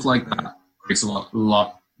 Stuff like that creates a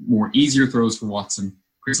lot more easier throws for Watson,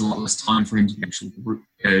 creates a lot less time for him to actually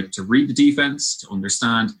to read the defense, to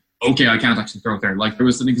understand, okay, I can't actually throw it there. Like there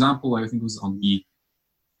was an example, I think it was on the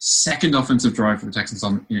second offensive drive for the Texans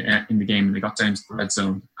in the game, and they got down to the red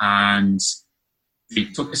zone, and they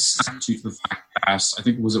took a sack due to the fact that I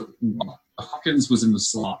think it was Hopkins was in the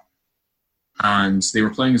slot, and they were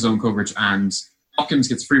playing his own coverage, and Hopkins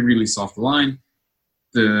gets free release off the line.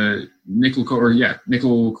 The nickel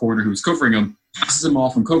corner who's covering him passes him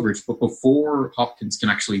off in coverage, but before Hopkins can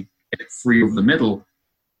actually get free over the middle,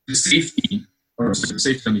 the safety on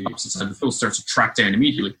the opposite side of the field starts to track down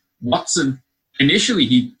immediately. Watson, initially,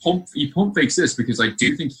 he pump fakes this because I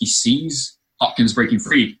do think he sees Hopkins breaking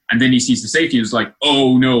free, and then he sees the safety and is like,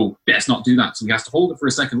 oh no, let's not do that. So he has to hold it for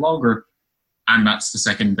a second longer, and that's the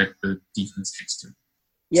second that the defense kicks to.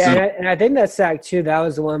 Yeah, and I think that sack too, that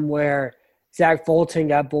was the one where Zach Fulton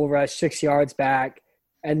got bull rushed 6 yards back,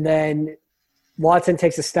 and then Watson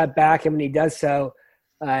takes a step back, and when he does so,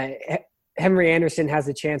 Henry Anderson has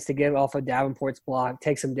a chance to get off of Davenport's block,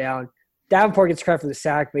 takes him down. Davenport gets credit for the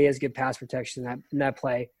sack, but he has good pass protection in that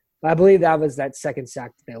play. But I believe that was that second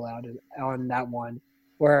sack that they allowed on that one,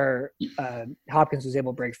 where Hopkins was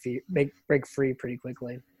able to break free pretty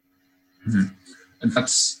quickly. Mm-hmm. And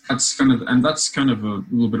that's kind of a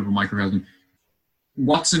little bit of a microcosm.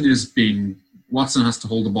 Watson has to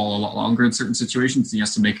hold the ball a lot longer in certain situations. He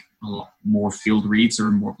has to make a lot more field reads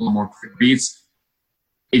or more quick reads.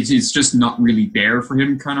 It's just not really there for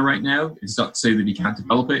him kind of right now. It's not to say that he can't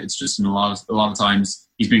develop it. It's just in a lot of times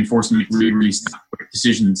he's being forced to make really, really quick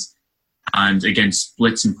decisions. And against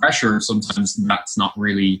blitz and pressure, sometimes that's not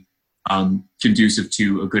really conducive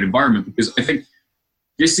to a good environment. Because I think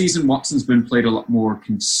this season Watson's been played a lot more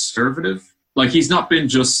conservative. Like he's not been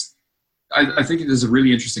just. I think there's a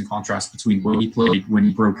really interesting contrast between what he played when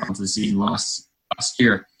he broke onto the scene last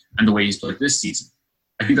year and the way he's played this season.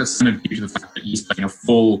 I think that's kind of due to the fact that he's playing a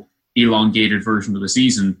full, elongated version of the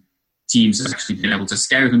season. Teams have actually been able to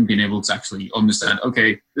scout him, been able to actually understand,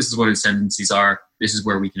 okay, this is what his tendencies are, this is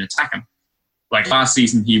where we can attack him. Like last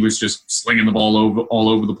season, he was just slinging the ball all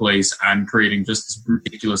over the place and creating just this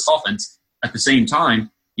ridiculous offense. At the same time,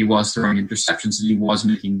 he was throwing interceptions and he was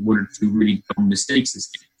making one or two really dumb mistakes this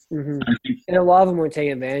game. Mm-hmm. And a lot of them were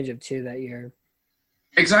taking advantage of too that year.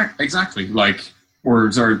 Exactly. In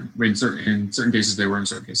certain cases they were, in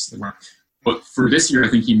certain cases they weren't. But for this year, I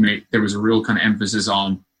think there was a real kind of emphasis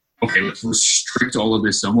on, okay, let's restrict all of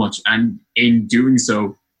this so much. And in doing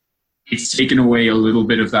so, it's taken away a little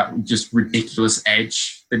bit of that just ridiculous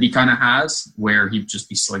edge that he kind of has, where he'd just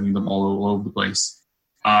be slinging the ball all over the place.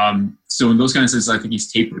 So in those kind of senses, I think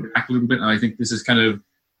he's tapered back a little bit. And I think this is kind of,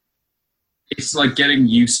 it's like getting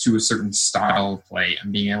used to a certain style of play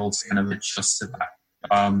and being able to kind of adjust to that.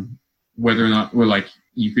 Whether or not,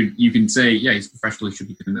 you can say, yeah, he's professional, he should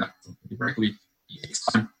be doing that correctly. It takes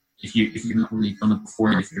time. If you've not really done it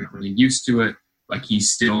before, if you're not really used to it, like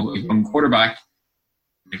he's still a young quarterback.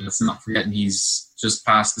 Like, let's not forget, he's just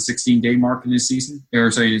passed the 16-day mark in his season, in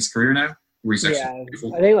his career now. I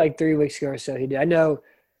think like 3 weeks ago or so he did. I know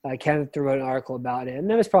Kenneth wrote an article about it, and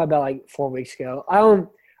that was probably about like 4 weeks ago.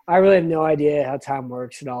 I really have no idea how time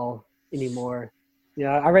works at all anymore. You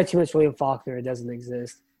know, I read too much William Faulkner. It doesn't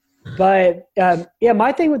exist. But,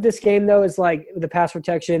 my thing with this game, though, is like the pass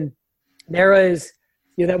protection, there was,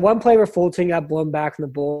 that one play where Fulton got blown back from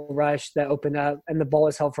the bull rush that opened up, and the ball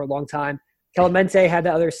was held for a long time. Clemente had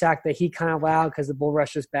the other sack that he kind of allowed because the bull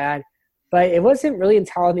rush was bad. But it wasn't really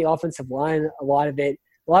entirely the offensive line, a lot of it.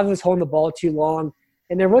 A lot of it was holding the ball too long.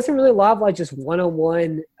 And there wasn't really a lot of like just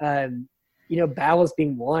one-on-one, battles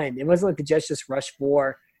being won. It wasn't like the Jets just rushed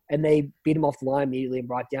for and they beat him off the line immediately and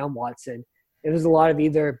brought down Watson. It was a lot of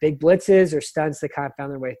either big blitzes or stunts that kind of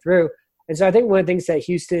found their way through. And so I think one of the things that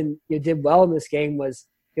Houston did well in this game was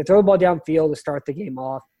throw the ball downfield to start the game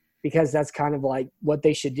off, because that's kind of like what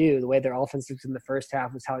they should do. The way their offense looks in the first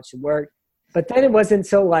half is how it should work. But then it wasn't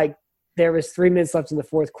until like there was 3 minutes left in the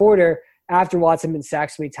fourth quarter, after Watson been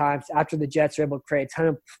sacked so many times, after the Jets were able to create a ton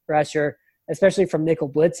of pressure, especially from nickel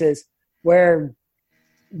blitzes, where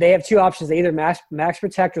they have two options. They either max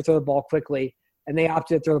protect or throw the ball quickly, and they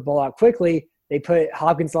opted to throw the ball out quickly. They put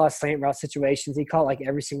Hopkins in a lot of slant route situations. He caught like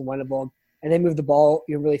every single one of them, and they moved the ball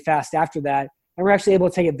really fast after that. And we're actually able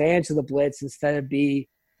to take advantage of the blitz instead of be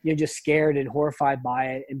just scared and horrified by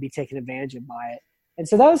it and be taken advantage of by it. And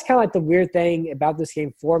so that was kind of like the weird thing about this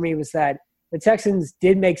game for me, was that the Texans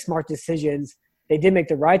did make smart decisions. They did make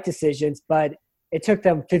the right decisions, but it took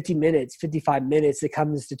them 50 minutes, 55 minutes to come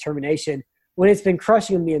to this determination when it's been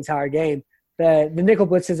crushing them the entire game. The nickel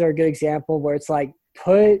blitzes are a good example where it's like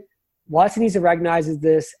Watson needs to recognize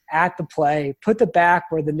this at the play, put the back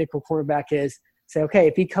where the nickel cornerback is, say, okay,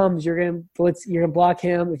 if he comes, you're going to blitz, you're going to block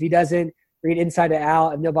him. If he doesn't, read inside to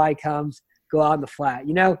out. If nobody comes, go out in the flat.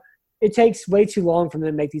 It takes way too long for them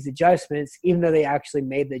to make these adjustments, even though they actually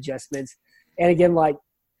made the adjustments. And again, like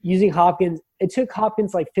using Hopkins, it took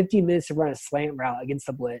Hopkins like 15 minutes to run a slant route against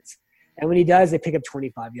the blitz. And when he does, they pick up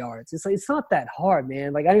 25 yards. It's like, it's not that hard,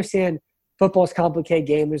 man. Like, I understand football's a complicated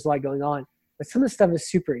game. There's a lot going on. But some of the stuff is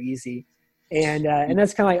super easy. And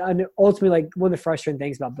that's kind of like ultimately like one of the frustrating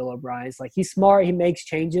things about Bill O'Brien is like he's smart, he makes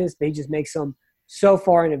changes, but he just makes them so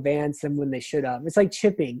far in advance than when they should have. It's like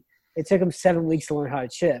chipping. It took them 7 weeks to learn how to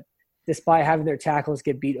chip, despite having their tackles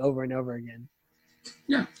get beat over and over again.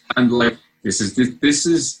 Yeah, and like this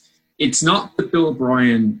is it's not that Bill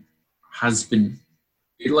O'Brien has been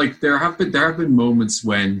like there have been moments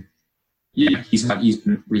when he's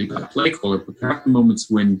been really bad play caller, but there have been moments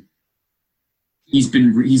when he's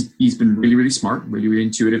been really, really smart, really, really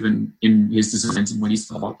intuitive in his designs and when he's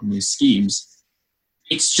thought in his schemes.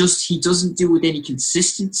 It's just he doesn't do it with any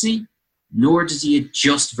consistency, nor does he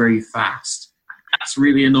adjust very fast. That's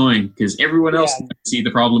really annoying because everyone else can see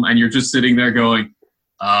the problem, and you're just sitting there going,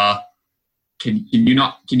 "Can you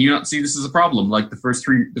not see this as a problem?" Like the first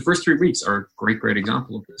 3 weeks are a great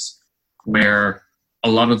example of this, where a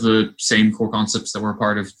lot of the same core concepts that were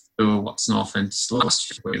part of the Watson offense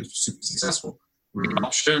last year, where it was super successful. Read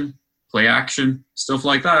option, play action, stuff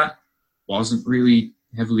like that wasn't really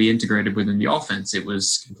heavily integrated within the offense. It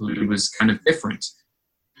was kind of different.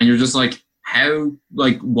 And you're just like,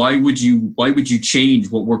 why would you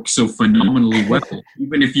change what works so phenomenally well?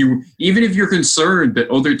 even if you're concerned that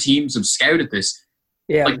other teams have scouted this.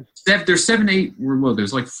 Yeah. Like there's 4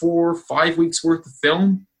 or 5 weeks worth of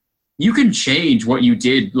film. You can change what you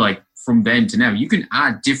did like from then to now. You can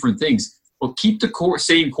add different things. But keep the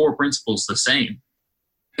same core principles the same.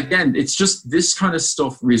 Again, it's just this kind of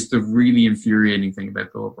stuff is the really infuriating thing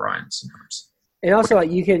about Bill O'Brien sometimes. And also, like,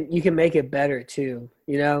 you can make it better too.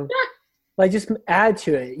 Yeah. Like just add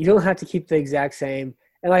to it. You don't have to keep the exact same.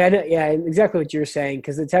 And like I know, exactly what you're saying,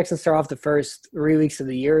 because the Texans start off the first 3 weeks of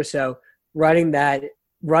the year or so running that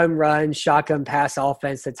run shotgun pass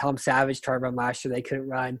offense that Tom Savage tried to run last year. They couldn't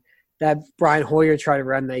run. That Brian Hoyer tried to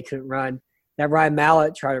run. They couldn't run. That Ryan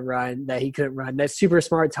Mallett tried to run that he couldn't run. That super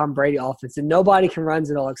smart Tom Brady offense. And nobody can run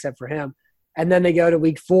it all except for him. And then they go to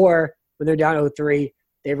week 4 when they're down 0-3.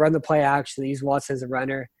 They run the play action. They use Watson as a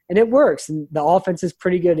runner. And it works. And the offense is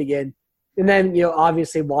pretty good again. And then,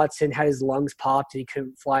 obviously Watson had his lungs popped and he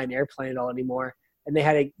couldn't fly an airplane at all anymore. And they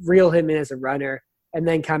had to reel him in as a runner and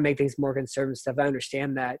then kind of make things more conservative stuff. I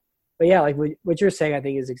understand that. But, yeah, like what you're saying I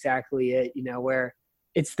think is exactly it, where –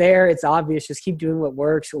 it's there. It's obvious. Just keep doing what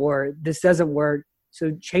works, or this doesn't work.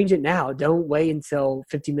 So change it now. Don't wait until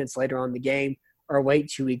 15 minutes later on in the game or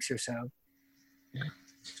wait 2 weeks or so. Yeah.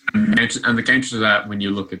 And the counter to that, when you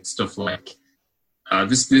look at stuff like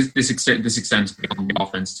this extends beyond the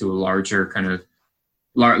offense to a larger kind of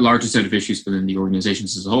larger set of issues within the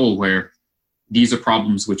organizations as a whole, where these are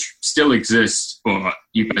problems which still exist, but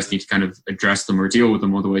you guys need to kind of address them or deal with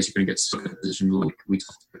them. Otherwise, you're going to get stuck in a position like we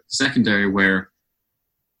talked about the secondary, where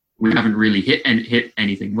we haven't really hit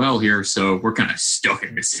anything well here, so we're kind of stuck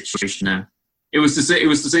in this situation now. It was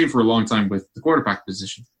the same for a long time with the quarterback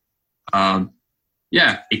position. It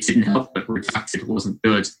didn't help that Redacted wasn't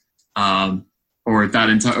good, or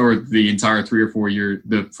the entire 3 or 4 year,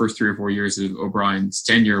 the first 3 or 4 years of O'Brien's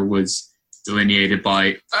tenure was delineated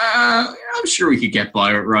by. I'm sure we could get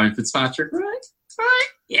by with Ryan Fitzpatrick, right?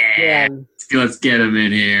 Yeah. Let's get him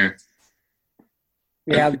in here.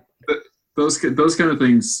 Yeah. Those kind of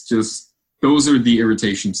things, those are the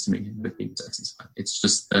irritations to me with being Texans fan. It's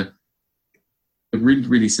just the really,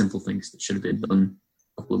 really simple things that should have been done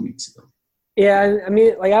a couple of weeks ago. Yeah, I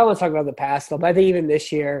mean, like I don't want to talk about the past stuff, but I think even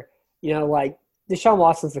this year, like Deshaun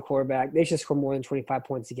Watson's the quarterback. They should score more than 25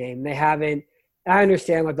 points a game. They haven't. I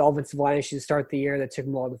understand like the offensive line issues to start the year that took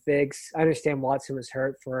them all to fix. I understand Watson was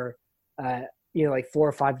hurt for, like 4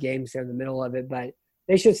 or 5 games there in the middle of it, but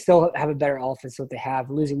they should still have a better offense than what they have.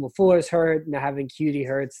 Losing Will Fuller's hurt, now having Cutie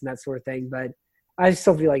hurts and that sort of thing. But I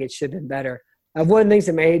still feel like it should have been better. One of the things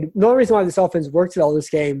that the only reason why this offense worked at all this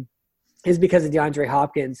game is because of DeAndre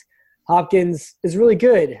Hopkins. Hopkins is really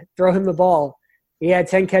good. Throw him the ball. He had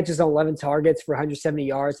 10 catches on 11 targets for 170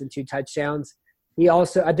 yards and 2 touchdowns. He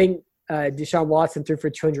also, I think Deshaun Watson threw for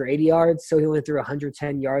 280 yards, so he only threw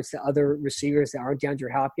 110 yards to other receivers that aren't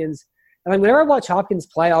DeAndre Hopkins. And like, whenever I watch Hopkins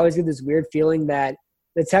play, I always get this weird feeling that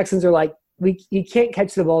the Texans are like, you can't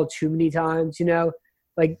catch the ball too many times, you know?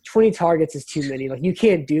 Like 20 targets is too many. Like you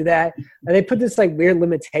can't do that. And they put this like weird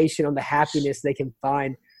limitation on the happiness they can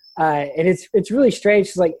find. And it's really strange.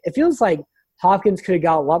 It's like, it feels like Hopkins could have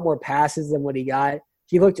got a lot more passes than what he got.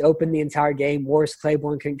 He looked open the entire game. Morris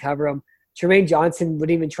Claiborne couldn't cover him. Jermaine Johnson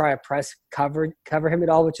wouldn't even try a press cover him at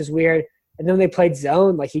all, which is weird. And then when they played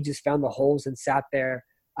zone, like he just found the holes and sat there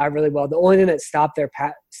really well. The only thing that stopped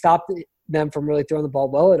them from really throwing the ball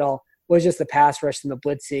well at all was just the pass rush and the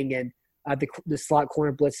blitzing and the slot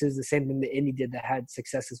corner blitzes, the same thing that Indy did that had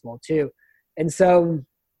success as well too. And so,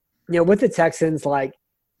 you know, with the Texans, like,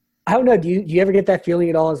 I don't know, do you ever get that feeling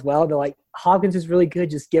at all as well? That like Hopkins is really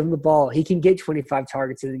good, just give him the ball. He can get 25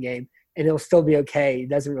 targets in the game and he'll still be okay. It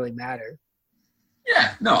doesn't really matter.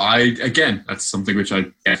 Yeah, no, again, that's something which I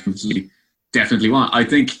definitely want. I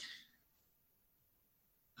think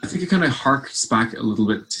it kind of harks back a little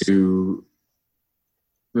bit to,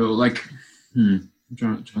 well, like, I'm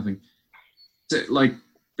trying to think. Like,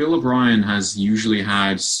 Bill O'Brien has usually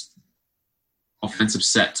had offensive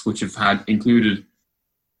sets which have had included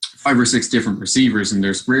 5 or 6 different receivers, and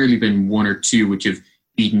there's rarely been 1 or 2 which have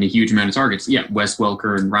beaten a huge amount of targets. Yeah, Wes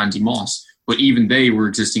Welker and Randy Moss, but even they were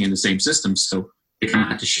existing in the same system, so they kind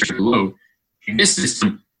of had to share the load. In this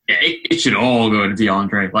system, yeah, it should all go to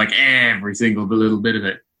DeAndre, like every single little bit of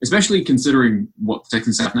it, especially considering what the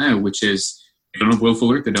Texans have now, which is they don't have Will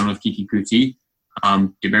Fuller, they don't have Kiki Kuti.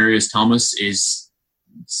 Demaryius Thomas is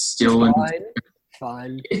still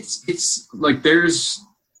fine. It's like there's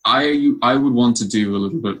I would want to do a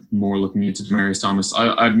little bit more looking into Demaryius Thomas.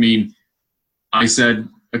 I mean, I said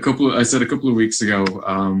a couple of weeks ago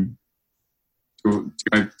in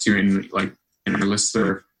our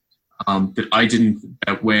listener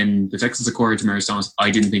that when the Texans acquired Demaryius Thomas,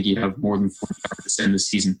 I didn't think he'd have more than 4 targets in the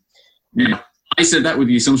season. Now, I said that with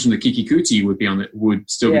the assumption that Kiki Kuti would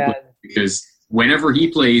still be playing, because whenever he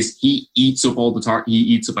plays, he eats up all the he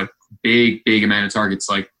eats up a big amount of targets.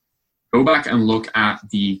 Like, go back and look at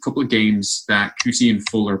the couple of games that Kuti and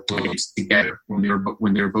Fuller played together when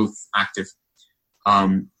they were both active.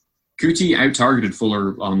 Kuti out-targeted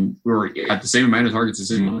Fuller had the same amount of targets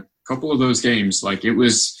as him in a couple of those games. Like, it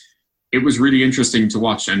was really interesting to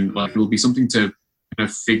watch, and like it'll be something to kind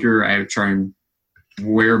of figure out, try and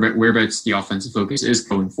whereabouts the offensive focus is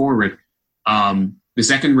going forward. The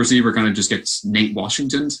second receiver kind of just gets Nate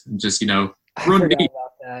Washington and just, you know, run deep.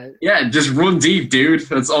 Yeah, just run deep, dude.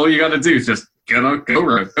 That's all you got to do. Just go.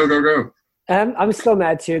 I'm still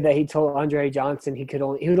mad too that he told Andre Johnson he would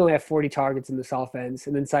only have 40 targets in this offense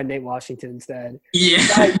and then signed Nate Washington instead.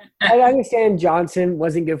 Yeah, I understand Johnson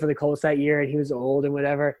wasn't good for the Colts that year and he was old and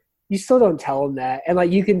whatever. You still don't tell him that, and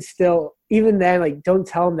like you can still even then like don't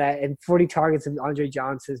tell him that. And 40 targets of Andre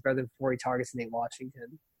Johnson is better than 40 targets of Nate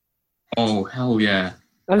Washington. Oh, hell yeah.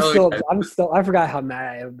 I forgot how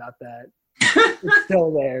mad I am about that. It's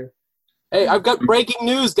still there. Hey, I've got breaking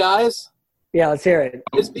news, guys. Yeah, let's hear it.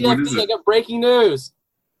 It's BFB. I got breaking news.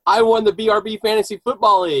 I won the BRB Fantasy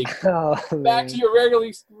Football League. Oh, Back to your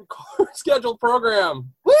regularly scheduled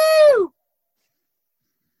program. Woo!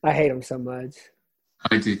 I hate him so much.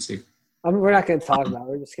 I do too. We're not going to talk about it.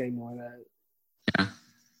 We're just getting more of that. Yeah.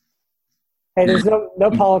 Hey, there's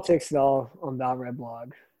no politics at all on Red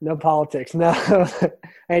Blog. No politics. No.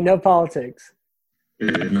 Hey, no politics.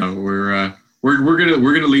 No, we're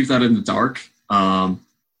gonna leave that in the dark.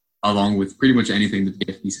 Along with pretty much anything that the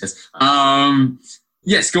BFB says.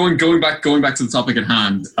 Yes, going back to the topic at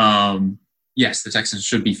hand. Yes, the Texans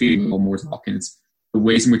should be feeding more to Hopkins. The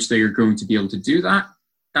ways in which they are going to be able to do that,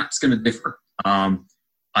 that's going to differ.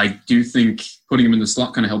 I do think putting him in the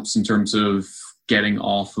slot kind of helps in terms of getting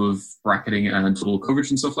off of bracketing and total coverage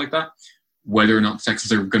and stuff like that. Whether or not the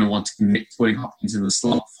Texans are going to want to commit to putting Hopkins in the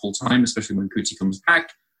slot full time, especially when Kuti comes back,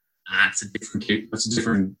 that's a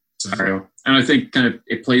different scenario. And I think kind of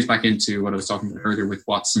it plays back into what I was talking about earlier with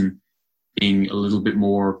Watson being a little bit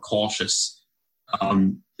more cautious.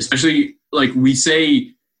 Especially like we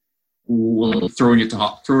say, well, throwing it to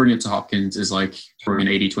Hopkins is like throwing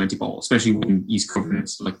an 80-20 ball, especially when he's covering it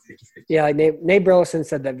like 50-50. Yeah, like Nate Burleson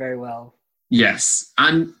said that very well. Yes,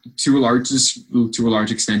 and to a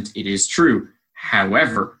large extent, it is true.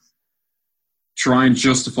 However, try and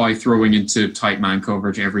justify throwing into tight man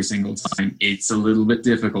coverage every single time. It's a little bit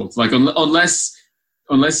difficult. Like unless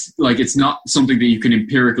like it's not something that you can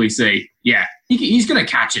empirically say, yeah, he's going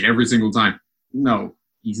to catch it every single time. No,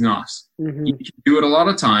 he's not. Mm-hmm. He can do it a lot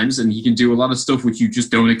of times, and he can do a lot of stuff which you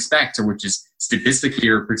just don't expect, or which is statistically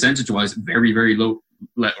or percentage-wise very, very low,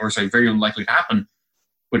 or sorry, very unlikely to happen.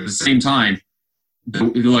 But at the same time,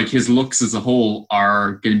 like his looks as a whole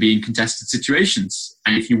are going to be in contested situations.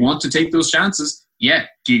 And if you want to take those chances,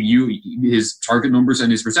 his target numbers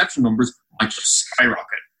and his reception numbers might just skyrocket.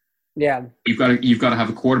 Yeah. You've got to have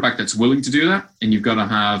a quarterback that's willing to do that, and you've got to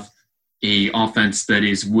have a offense that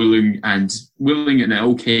is willing and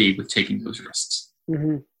okay with taking those risks.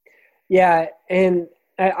 Mm-hmm. Yeah, and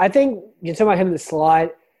I think you're talking about him in the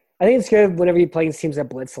slot. I think it's good whenever he plays teams that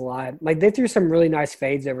blitz a lot. Like, they threw some really nice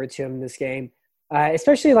fades over to him in this game,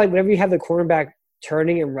 especially like whenever you have the cornerback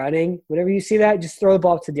turning and running. Whenever you see that, just throw the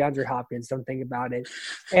ball to DeAndre Hopkins. Don't think about it.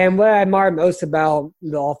 And what I admire most about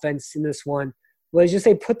the offense in this one was just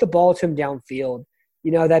they put the ball to him downfield.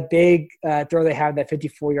 You know, that big throw they had, that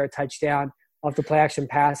 54-yard touchdown off the play-action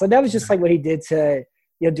pass. Like, that was just like what he did to,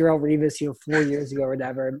 Darrelle Revis, 4 years ago or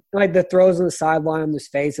whatever. Like, the throws on the sideline on his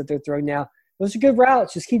face that they're throwing now, those are good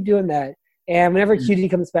routes. Just keep doing that. And whenever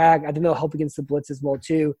QD comes back, I think they'll help against the blitz as well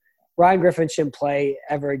too. Ryan Griffin shouldn't play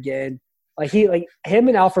ever again. Him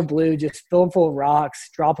and Alfred Blue, just fill him full of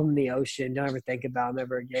rocks, drop him in the ocean, don't ever think about him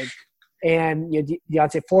ever again. And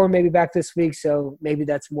Deontay Foreman may be back this week, so maybe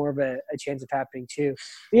that's more of a chance of happening too.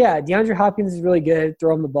 But yeah, DeAndre Hopkins is really good,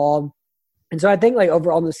 throw him the ball. And so I think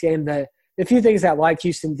overall in this game, the few things that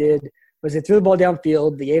Houston did was they threw the ball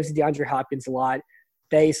downfield. They gave it to DeAndre Hopkins a lot.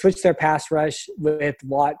 They switched their pass rush with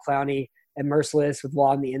Watt, Clowney, and Merciless with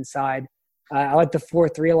Watt on the inside. I like the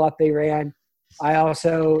 4-3 a lot they ran. I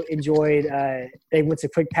also enjoyed they went to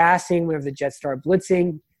quick passing whenever the Jets started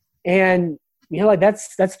blitzing. And,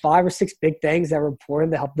 that's 5 or 6 big things that were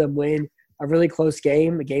important to help them win a really close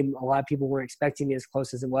game, a game a lot of people weren't expecting as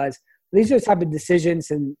close as it was. But these are the type of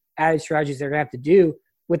decisions and added strategies they're going to have to do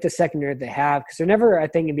with the secondary they have, because they're never, I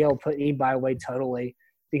think, going to be able to put anybody away totally,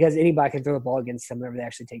 because anybody can throw the ball against them whenever they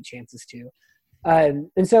actually take chances to. And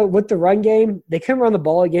so with the run game, they couldn't run the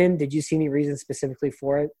ball again. Did you see any reason specifically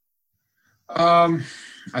for it? I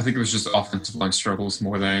think it was just offensive line struggles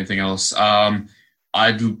more than anything else.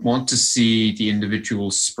 I'd want to see the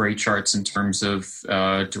individual spray charts in terms of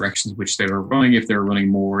directions which they were running, if they're running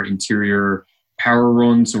more interior power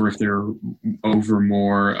runs or if they're over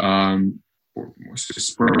more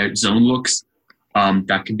spread out zone looks.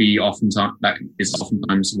 That is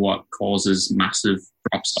oftentimes what causes massive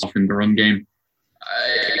drops off in the run game.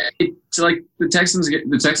 It's like the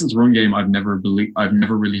Texans run game. I've never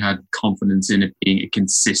really had confidence in it being a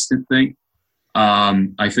consistent thing.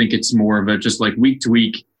 I think it's more of a just like week to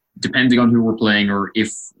week, depending on who we're playing or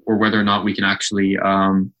whether or not we can actually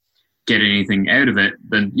get anything out of it.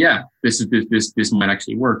 Then yeah, this might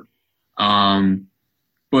actually work.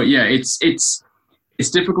 But yeah, it's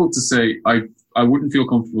difficult to say. I wouldn't feel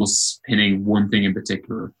comfortable pinning one thing in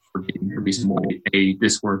particular for being a reason why A,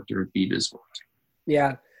 this worked, or B, this worked.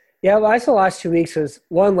 Yeah. What I saw last 2 weeks was,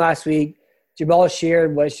 one, last week, Jabal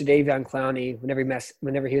Sheard was Jadeveon Clowney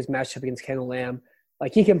whenever he was matched up against Kendall Lamb.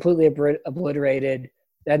 Like, he completely obliterated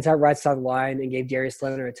the entire right side line and gave Darius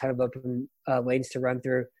Leonard a ton of open lanes to run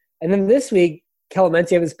through. And then this week,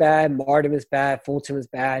 Clemente was bad, Martin was bad, Fulton was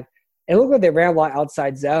bad. And look like they ran a lot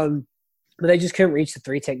outside zone, but they just couldn't reach the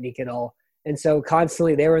 3 technique at all. And so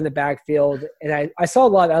constantly they were in the backfield. And I saw a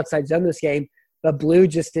lot of outside zone this game, but Blue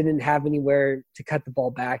just didn't have anywhere to cut the ball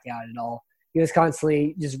back out at all. He was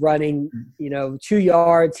constantly just running, 2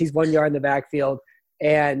 yards. He's 1 yard in the backfield,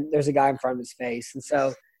 and there's a guy in front of his face. And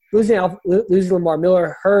so losing Lamar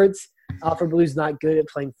Miller hurts. Alfred Blue's not good at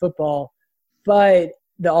playing football, but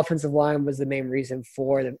the offensive line was the main reason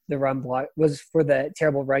for the run block, was for the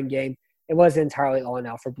terrible run game. It wasn't entirely on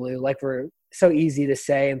Alfred Blue. Like, we're so easy to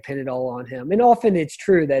say and pin it all on him. And often it's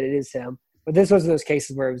true that it is him, but this was one of those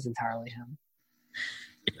cases where it was entirely him.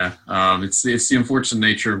 Yeah, it's the unfortunate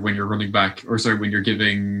nature of when you're running back, when you're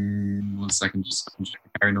giving 1 second, just check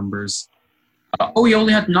the carry numbers. He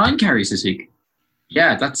only had 9 carries this week.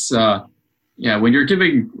 Yeah, that's when you're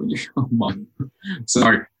giving. Oh my,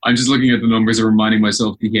 sorry, I'm just looking at the numbers and reminding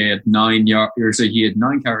myself that he had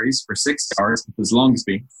 9 carries for 6 yards, with his longest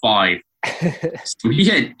being 5. So he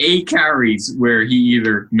had 8 carries where he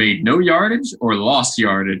either made no yardage or lost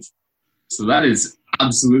yardage. So that is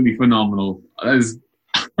absolutely phenomenal. That is.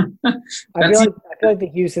 I feel like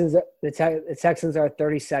the Texans are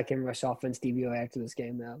 32nd rush offense DVOA after this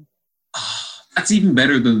game now. That's even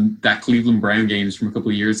better than that Cleveland Brown games from a couple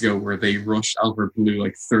of years ago where they rushed Alfred Blue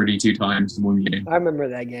like 32 times in one game. I remember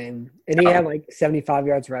that game. And he had like 75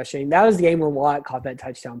 yards rushing. That was the game where Watt caught that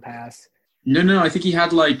touchdown pass. No, I think he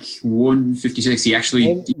had like 156. He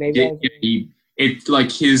actually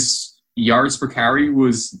his yards per carry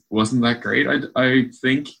wasn't that great, I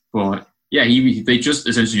think, but yeah, they just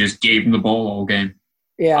essentially just gave him the ball all game.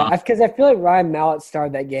 Yeah, because I feel like Ryan Mallett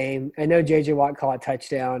started that game. I know J.J. Watt caught a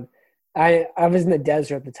touchdown, I was in the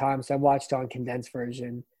desert at the time, so I watched on condensed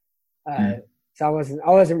version. So I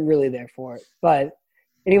wasn't really there for it. But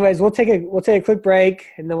anyways, we'll take a quick break,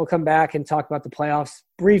 and then we'll come back and talk about the playoffs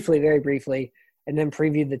briefly, very briefly, and then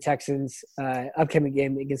preview the Texans' upcoming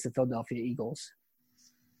game against the Philadelphia Eagles.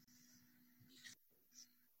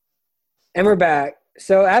 And we're back.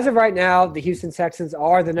 So as of right now, the Houston Texans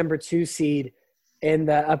are the number 2 seed in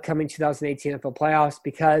the upcoming 2018 NFL playoffs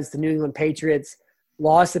because the New England Patriots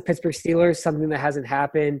lost the Pittsburgh Steelers, something that hasn't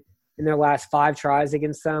happened in their last 5 tries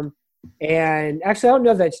against them. And actually, I don't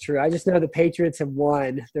know if that's true. I just know the Patriots have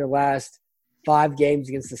won their last 5 games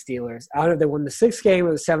against the Steelers. I don't know if they won the 6th game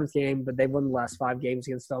or the 7th game, but they won the last 5 games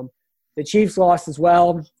against them. The Chiefs lost as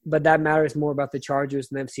well, but that matters more about the Chargers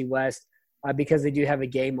and the NFC West because they do have a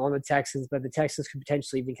game on the Texans, but the Texans could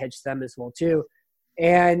potentially even catch them as well too.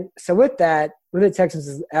 And so with that, with the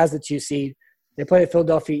Texans as the 2 seed, they play the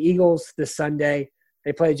Philadelphia Eagles this Sunday.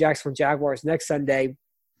 They play the Jacksonville Jaguars next Sunday.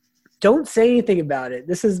 Don't say anything about it.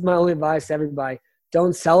 This is my only advice to everybody.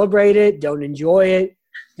 Don't celebrate it. Don't enjoy it.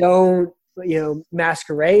 Don't,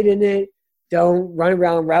 masquerade in it. Don't run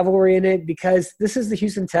around revelry in it because this is the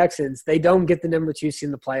Houston Texans. They don't get the number 2 seed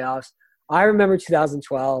in the playoffs. I remember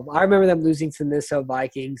 2012. I remember them losing to the Minnesota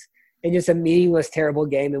Vikings in just a meaningless, terrible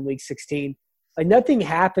game in Week 16. Like, nothing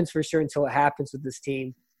happens for sure until it happens with this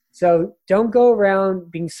team. So don't go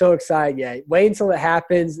around being so excited yet. Wait until it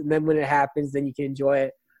happens, and then when it happens, then you can enjoy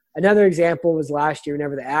it. Another example was last year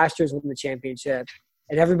whenever the Astros won the championship.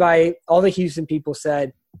 And everybody, all the Houston people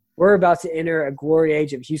said, we're about to enter a glory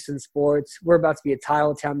age of Houston sports. We're about to be a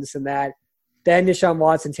title town, this and that. Then Deshaun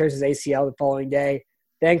Watson tears his ACL the following day.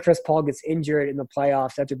 Then Chris Paul gets injured in the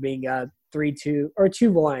playoffs after being 3-2 or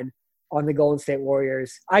 2-1 on the Golden State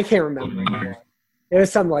Warriors. I can't remember anymore. It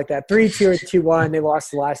was something like that. 3-2 or 2-1. They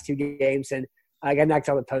lost the last 2 games and got knocked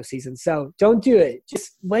out of the postseason. So don't do it.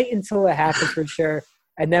 Just wait until it happens for sure,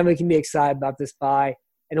 and then we can be excited about this bye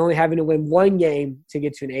and only having to win 1 game to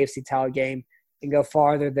get to an AFC title game and go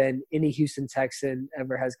farther than any Houston Texan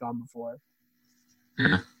ever has gone before.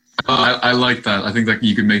 Yeah. I like that. I think that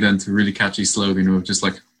you could make that into a really catchy slogan of just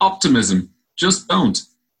like optimism. Just don't.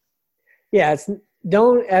 Yeah,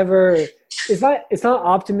 don't ever. It's not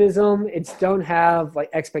optimism. It's don't have like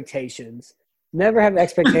expectations. Never have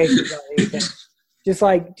expectations on anything. Just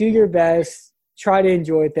like do your best. Try to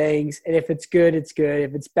enjoy things, and if it's good, it's good.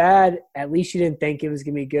 If it's bad, at least you didn't think it was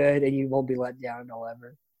gonna be good, and you won't be let down at all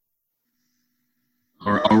ever.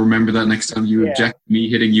 Or I'll remember that next time you reject me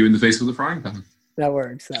hitting you in the face with a frying pan. That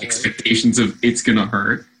works. Expectations of it's gonna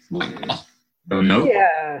hurt. Don't know.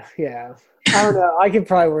 Yeah. I don't know. I could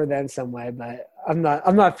probably word that in some way, but I'm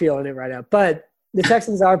not feeling it right now. But the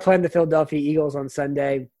Texans are playing the Philadelphia Eagles on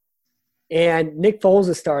Sunday, and Nick Foles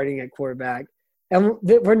is starting at quarterback. And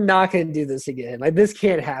we're not going to do this again. Like, this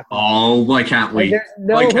can't happen. Oh, why can't we?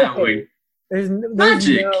 Why can't we? There's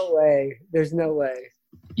no way. There's no way.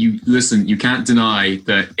 You listen. You can't deny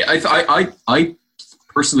that. I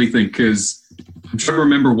personally think, because I'm trying to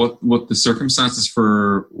remember what the circumstances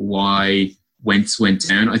for why Wentz went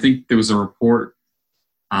down. I think there was a report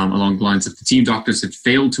along the lines that the team doctors had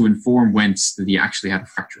failed to inform Wentz that he actually had a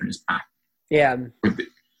fracture in his back. Yeah.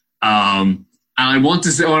 And I want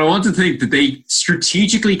to think that they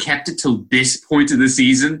strategically kept it till this point of the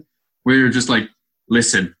season, where they're just like,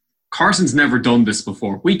 listen, Carson's never done this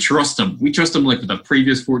before. We trust him. We trust him like for the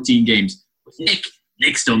previous 14 games.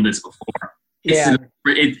 Nick's done this before.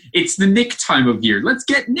 It's the Nick time of year. Let's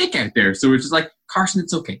get Nick out there. So it's just like, Carson,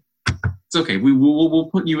 it's okay. It's okay. We'll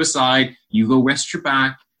put you aside. You go rest your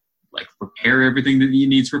back. Like, prepare everything that you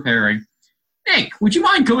need preparing. Nick, would you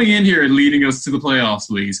mind coming in here and leading us to the playoffs,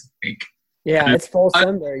 please? Nick. Yeah, it's full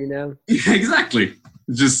Sunday, Yeah, exactly.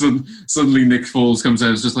 Just suddenly Nick Foles comes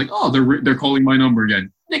out. It's just like, oh, they're calling my number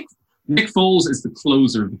again. Nick Foles is the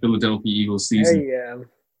closer of the Philadelphia Eagles season. There you go.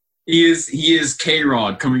 He is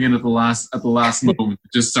K-Rod coming in at the last moment to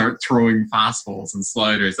just start throwing fastballs and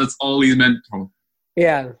sliders. That's all he's meant for.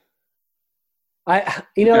 Yeah. The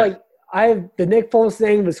Nick Foles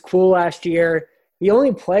thing was cool last year. He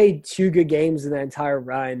only played 2 good games in the entire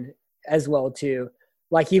run as well too.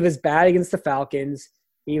 Like, he was bad against the Falcons.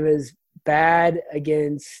 He was bad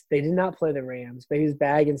against – they did not play the Rams, but he was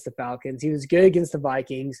bad against the Falcons. He was good against the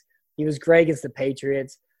Vikings. He was great against the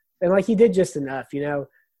Patriots. And, he did just enough,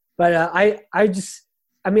 But I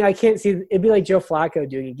can't see – it'd be like Joe Flacco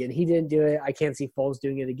doing it again. He didn't do it. I can't see Foles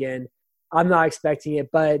doing it again. I'm not expecting it.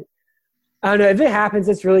 But I don't know. If it happens,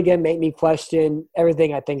 it's really going to make me question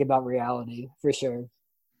everything I think about reality, for sure.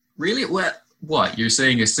 Really? What? You're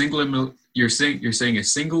saying a single You're saying a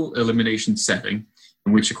single elimination setting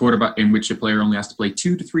in which a player only has to play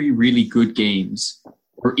 2 to 3 really good games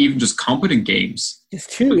or even just competent games.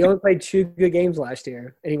 Just two. He only played 2 good games last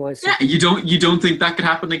year, and he won. Yeah, you don't think that could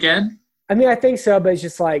happen again? I mean, I think so, but it's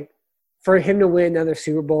just like for him to win another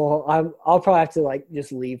Super Bowl, I'll probably have to like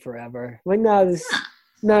just leave forever. Like, none of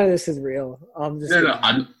this is real. I'm just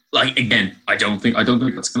I'm like, again, I don't think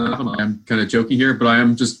that's going to happen. I'm kind of joking here, but I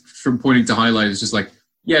am just from pointing to highlight. It's just like,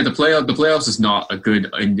 yeah, the playoffs is not a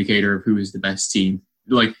good indicator of who is the best team.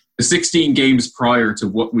 Like the 16 games prior to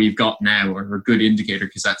what we've got now are a good indicator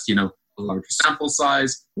because that's, a larger sample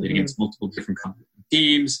size playing against multiple different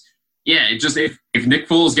teams. Yeah, it just if Nick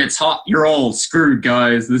Foles gets hot, you're all screwed,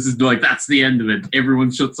 guys. This is like that's the end of it.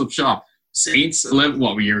 Everyone shuts up shop. Saints 11.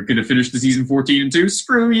 What, you're going to finish the season 14-2?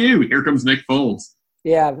 Screw you! Here comes Nick Foles.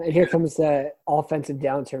 Yeah, and here comes the offensive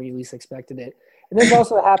downturn you least expected it. And this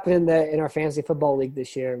also happened in our fantasy football league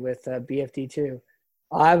this year with BFD too.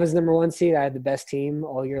 I was number 1 seed. I had the best team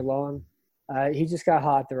all year long. He just got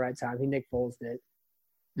hot at the right time. Nick Foles did.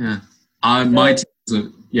 Yeah. My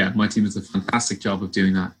team does a fantastic job of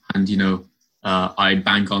doing that. And, I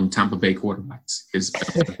bank on Tampa Bay quarterbacks because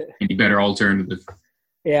any better alternative.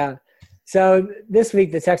 Yeah. So this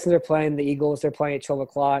week the Texans are playing the Eagles. They're playing at 12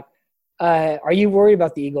 o'clock. Are you worried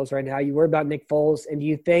about the Eagles right now? Are you worried about Nick Foles? And do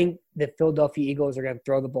you think the Philadelphia Eagles are going to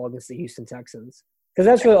throw the ball against the Houston Texans? Because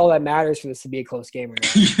that's really all that matters for this to be a close game or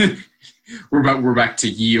not. We're back to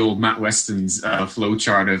ye old Matt Weston's flow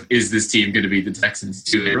chart of, is this team going to be the Texans?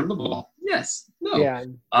 Do they run the ball? Yes. No. Yeah.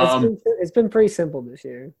 It's been pretty simple this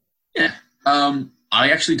year. Yeah. I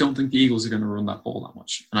actually don't think the Eagles are going to run that ball that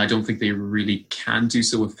much. And I don't think they really can do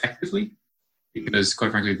so effectively because,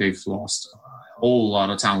 quite frankly, they've lost a whole lot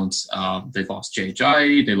of talent. They've lost Jay.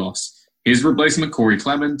 They lost his replacement, Corey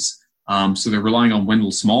Clement. So they're relying on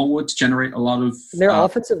Wendell Smallwood to generate a lot of – Their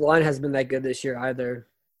offensive line hasn't been that good this year either.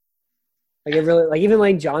 Even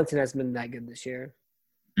Lane Johnson hasn't been that good this year.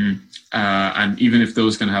 And even if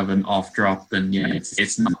those going to have an off drop, then yeah,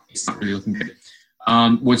 it's not really looking good.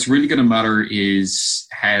 What's really going to matter is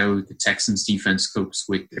how the Texans defense copes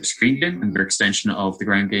with their screen game and their extension of the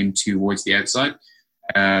ground game towards the outside,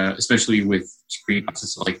 especially with screen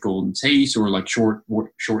passes like Golden Tate or like short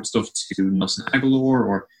stuff to Nelson Aguilar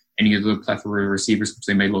or any of the plethora of receivers which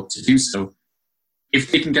they may look to do so.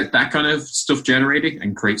 If they can get that kind of stuff generating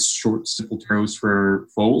and create short, simple throws for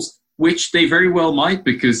Foles, which they very well might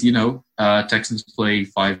because, Texans play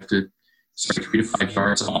 3 to 5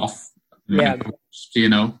 yards off. Yeah.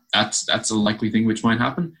 That's a likely thing which might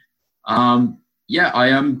happen. I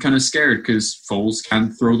am kind of scared because Foles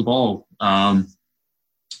can throw the ball. And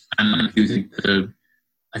I do think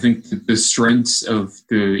the strengths of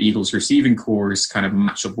the Eagles receiving cores kind of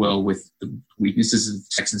match up well with the weaknesses of the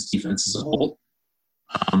Texans defense as a whole.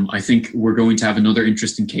 I think we're going to have another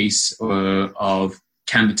interesting case of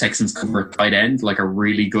can the Texans cover a tight end, like a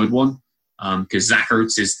really good one? Because Zach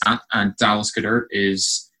Ertz is that, and Dallas Goedert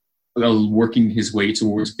is working his way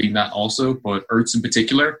towards being that also. But Ertz in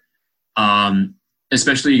particular,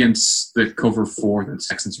 especially against the cover 4 that the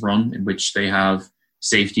Texans run, in which they have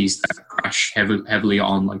safeties that crash heavily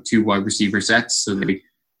on like 2 wide receiver sets, so they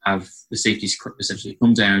have the safeties essentially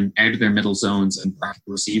come down out of their middle zones and bracket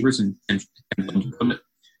the receivers and undercut it,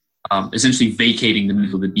 essentially vacating the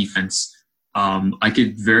middle of the defense. I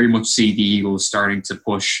could very much see the Eagles starting to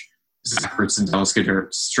push Zach Ertz and Dallas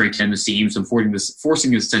Goedert straight down the seams and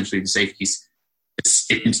forcing essentially the safeties to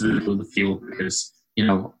stick into the middle of the field because,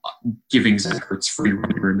 giving Zach Ertz free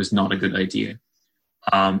running room is not a good idea.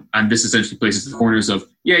 And this essentially places the corners of,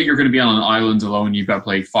 you're going to be on an island alone. You've got to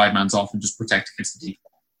play 5 mans off and just protect against the deep.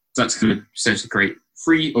 So that's going to essentially create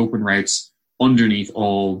free open routes underneath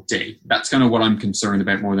all day. That's kind of what I'm concerned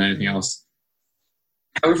about more than anything else.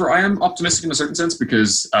 However, I am optimistic in a certain sense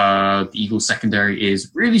because the Eagles secondary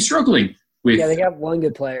is really struggling with... Yeah, they got one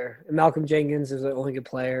good player. And Malcolm Jenkins is the only good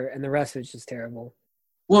player, and the rest of it's just terrible.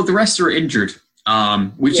 Well, the rest are injured,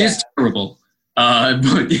 which is terrible. But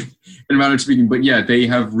in a manner of speaking, but they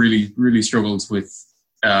have really, really struggled with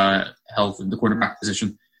health in the quarterback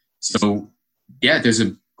position. So, there's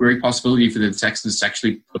a great possibility for the Texans to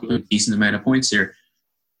actually put a decent amount of points here.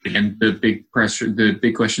 And the big question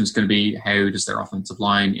is going to be how does their offensive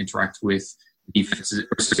line interact with the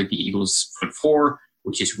Eagles' front 4,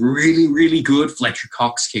 which is really, really good. Fletcher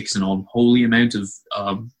Cox kicks an unholy amount of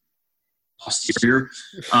posterior.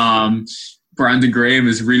 Brandon Graham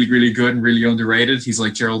is really, really good and really underrated. He's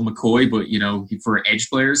like Gerald McCoy, but, for edge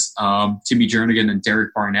players. Timmy Jernigan and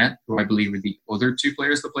Derek Barnett, who I believe are the other 2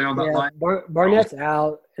 players that play on that line. Barnett's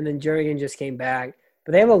out, and then Jernigan just came back.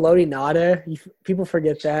 But they have a Lodi Nada. People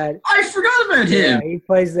forget that. I forgot about him. Yeah, he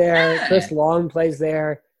plays there. Yeah. Chris Long plays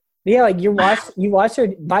there. Yeah, you watch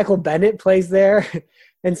their Michael Bennett plays there.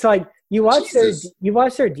 And so, you watch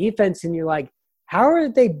their defense, and you're like, how are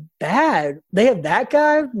they bad? They have that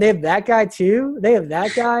guy. They have that guy too. They have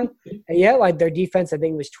that guy, and yet like their defense, I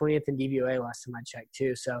think was 20th in DVOA last time I checked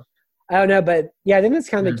too. So I don't know, but yeah, I think that's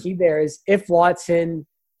kind of the key there is if Watson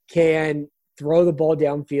can throw the ball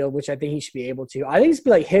downfield, which I think he should be able to. I think it's be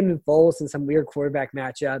like him and Foles in some weird quarterback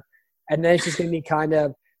matchup, and then it's just going to be kind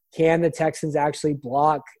of can the Texans actually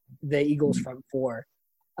block the Eagles front four?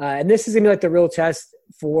 And this is going to be like the real test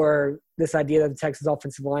for this idea that the Texans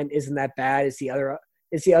offensive line isn't that bad. It's the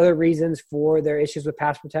other reasons for their issues with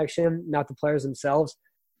pass protection, not the players themselves.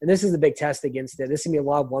 And this is the big test against it. This is going to be a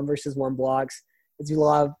lot of 1-versus-1 blocks. It's going to be a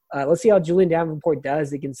lot of let's see how Julian Davenport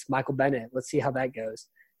does against Michael Bennett. Let's see how that goes.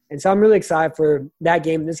 And so I'm really excited for that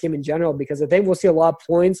game and this game in general because I think we'll see a lot of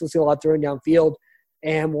points. We'll see a lot throwing downfield.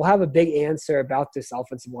 And we'll have a big answer about this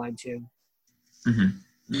offensive line too.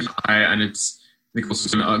 Mm-hmm. And it's I think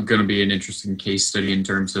also going to be an interesting case study in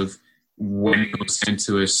terms of when it comes down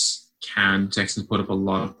to it, can Texans put up a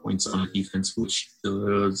lot of points on a defense, which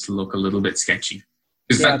does look a little bit sketchy.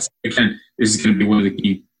 Because that's, again, this is going to be one of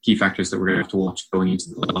the key factors that we're going to have to watch going into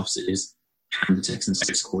the playoffs is can the Texans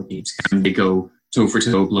score games? Can they go toe for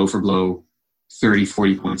toe, blow for blow, 30,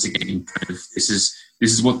 40 points a game? This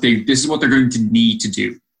is what they're going to need to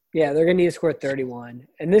do. Yeah, they're going to need to score 31.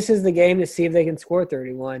 And this is the game to see if they can score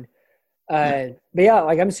 31. But yeah,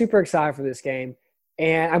 like I'm super excited for this game,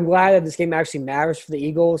 and I'm glad that this game actually matters for the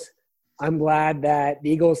Eagles. I'm glad that the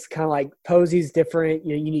Eagles kind of like pose these different,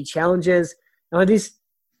 unique challenges. And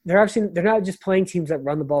they're not just playing teams that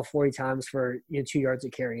run the ball 40 times for 2 yards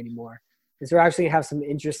of carry anymore. Because they're actually gonna have some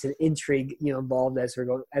interest and intrigue, involved as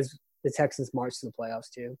the Texans march to the playoffs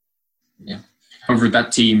too. Yeah. However,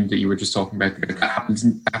 that team that you were just talking about that happens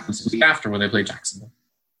the week after when they play Jacksonville.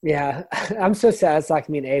 Yeah, I'm so sad it's not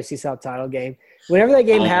going to be an AFC South title game. Whenever that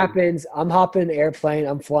game happens, I'm hopping an airplane,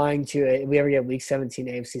 I'm flying to it, and we ever get a Week 17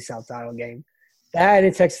 AFC South title game. That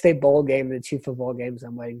and Texas State Bowl game, the 2 football games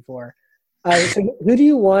I'm waiting for. So who do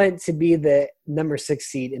you want to be the number 6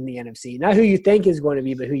 seed in the NFC? Not who you think is going to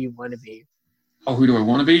be, but who you want to be. Oh, who do I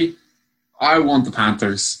want to be? I want the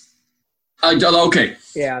Panthers. Okay.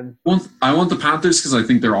 Yeah. I want the Panthers because I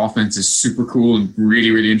think their offense is super cool and really,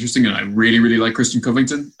 really interesting, and I really, really like Christian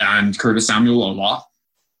Covington and Curtis Samuel a lot.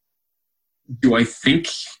 Do I think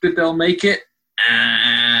that they'll make it?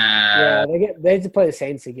 Yeah, they have to play the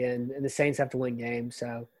Saints again, and the Saints have to win games,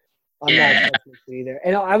 so I'm not expecting to either.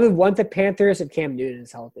 And I would want the Panthers if Cam Newton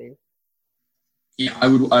is healthy. Yeah, I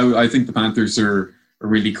would. I think the Panthers are a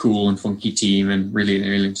really cool and funky team and really,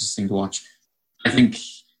 really interesting to watch. I think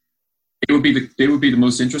they would be the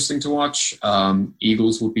most interesting to watch.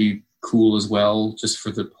 Eagles would be cool as well, just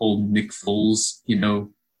for the whole Nick Foles.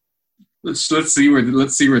 Let's see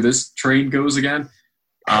where this train goes again.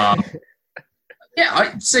 Yeah,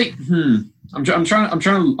 I'd say. I'm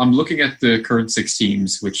looking at the current 6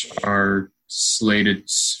 teams, which are slated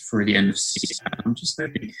for the NFC. I'm just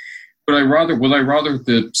thinking, would I rather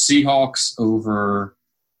the Seahawks over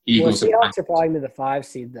Eagles? Well, Seahawks are probably the 5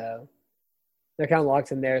 seed though. They're kind of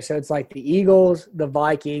locked in there. So it's like the Eagles, the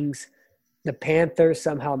Vikings, the Panthers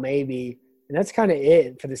somehow maybe. And that's kind of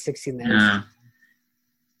it for the 16 there.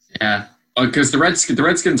 Yeah. Because the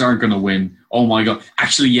Redskins aren't going to win. Oh, my God.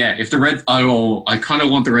 Actually, yeah. If I kind of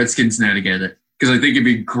want the Redskins now to get it. Because I think it'd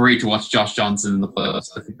be great to watch Josh Johnson in the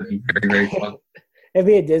playoffs. I think that'd be very, very fun. It'd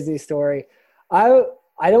be a Disney story. I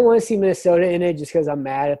don't want to see Minnesota in it just because I'm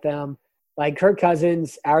mad at them. Like Kirk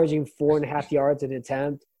Cousins averaging 4.5 yards an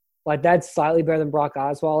attempt. Like, that's slightly better than Brock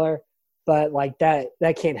Osweiler, but, like, that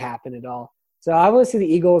can't happen at all. So I want to see the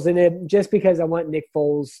Eagles in it just because I want Nick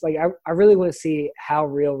Foles. Like, I really want to see how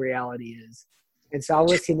real reality is. And so I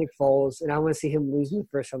want to see Nick Foles, and I want to see him lose in the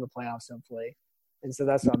first round of the playoffs, hopefully. And so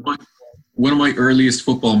that's what I'm looking for. One of my earliest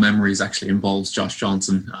football memories actually involves Josh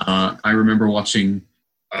Johnson. I remember watching,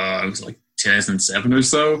 it was like 2007 or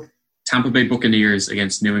so, Tampa Bay Buccaneers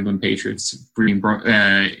against New England Patriots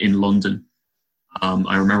in London.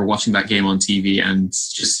 I remember watching that game on TV and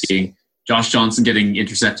just seeing Josh Johnson getting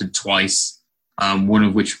intercepted twice, one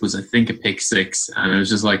of which was, I think, a pick 6. And I was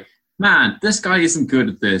just like, man, this guy isn't good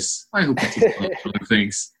at this. I hope he does other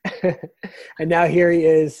things. And now here he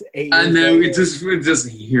is. And now it just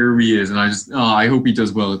here he is. And I hope he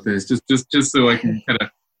does well at this. Just so I can kind of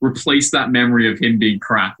replace that memory of him being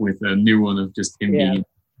crap with a new one of just him being.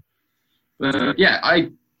 I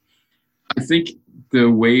think the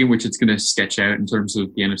way in which it's going to sketch out in terms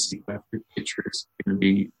of the NFC picture is going to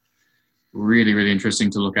be really, really interesting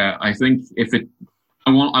to look at. I think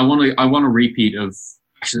I want a repeat of.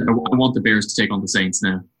 Actually, I want the Bears to take on the Saints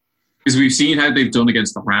now, because we've seen how they've done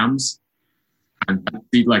against the Rams, And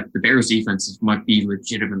the Bears defense might be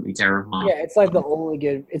legitimately terrifying. Yeah, it's like the only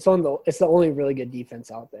good. It's the only really good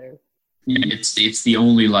defense out there. Yeah, it's the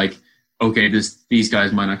only okay, these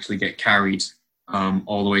guys might actually get carried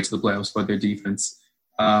all the way to the playoffs by their defense.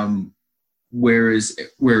 Whereas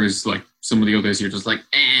like some of the others, you're just like,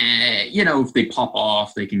 if they pop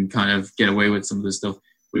off, they can kind of get away with some of this stuff.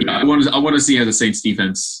 But I want to see how the Saints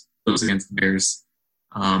defense goes against the Bears,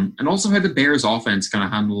 and also how the Bears offense kind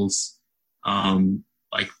of handles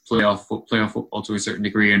playoff football to a certain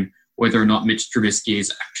degree, and whether or not Mitch Trubisky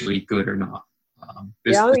is actually good or not.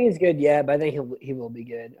 I don't think he's good yet, but I think he will be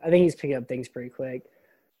good. I think he's picking up things pretty quick.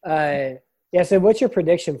 So what's your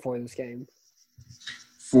prediction for this game?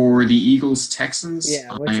 For the Eagles-Texans? Yeah,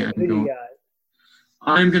 who do you got?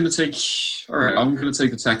 I'm going to take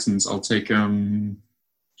the Texans. I'll take,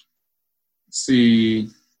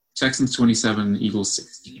 Texans 27, Eagles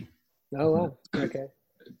 16. Oh, wow. Okay. I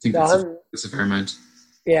think that's a fair amount.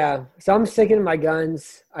 Yeah, so I'm sticking to my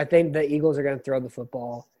guns. I think the Eagles are going to throw the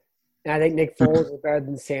football. And I think Nick Foles is better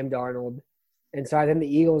than Sam Darnold. And so I think the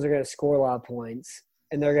Eagles are going to score a lot of points,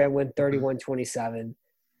 and they're going to win 31-27.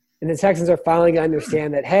 And the Texans are finally going to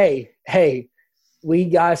understand that, hey, we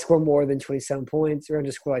got to score more than 27 points. We're going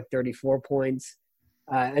to score like 34 points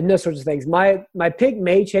and those sorts of things. My pick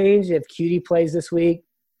may change if QD plays this week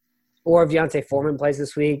or if Deontay Foreman plays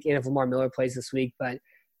this week and if Lamar Miller plays this week. But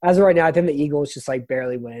as of right now, I think the Eagles just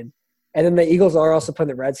barely win. And then the Eagles are also playing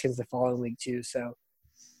the Redskins the following week too. So,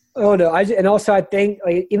 oh no! I think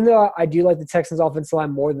even though I do like the Texans' offensive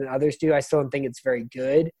line more than others do, I still don't think it's very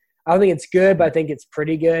good. I don't think it's good, but I think it's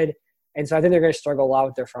pretty good, and so I think they're going to struggle a lot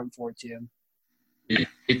with their front four too. Yeah,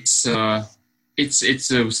 it's still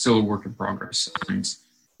a work in progress, and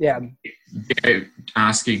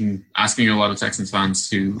asking a lot of Texans fans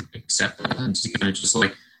to accept that and to kind of just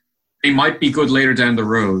they might be good later down the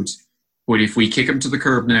road, but if we kick them to the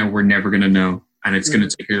curb now, we're never going to know, and it's going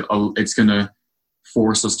to take it's going to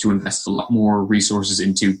force us to invest a lot more resources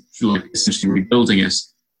into essentially rebuilding it,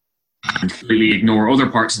 and completely ignore other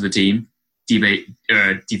parts of the team,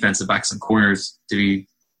 defensive backs and corners to be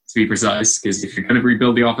precise. Because if you're going to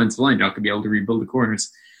rebuild the offensive line, you're not going to be able to rebuild the corners.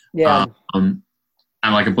 Yeah, and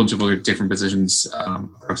a bunch of other different positions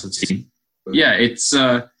across the team. But yeah, it's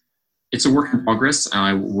a work in progress,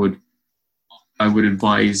 and I would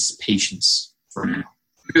advise patience for now,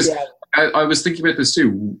 because I was thinking about this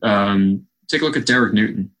too. Take a look at Derek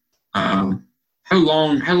Newton. How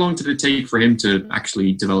long did it take for him to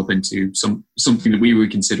actually develop into something that we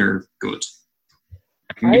would consider good?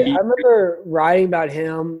 I remember writing about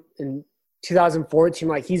him in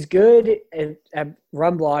 2014. He's good at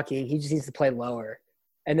run blocking. He just needs to play lower.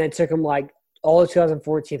 And then it took him all of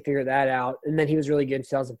 2014 to figure that out. And then he was really good in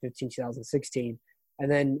 2015, 2016.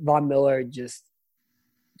 And then Von Miller just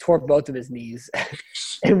tore both of his knees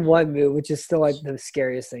in one move, which is still the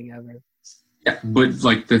scariest thing ever. Yeah, but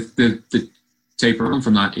the taper on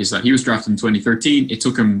from that is that he was drafted in 2013. It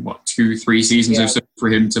took him 2-3 seasons or so for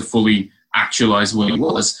him to fully actualize what he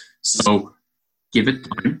was. So give it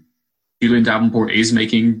time. Julian Davenport is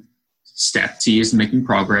making steps. He is making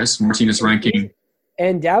progress. Martinez ranking.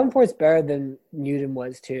 And Davenport's better than Newton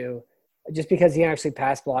was too, just because he actually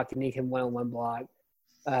pass blocked and he can one-on-one block.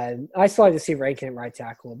 I still like to see Rankin at right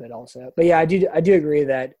tackle a bit also. But yeah, I do agree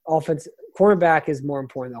that cornerback is more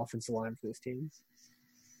important than offensive line for this team.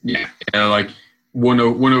 Yeah, one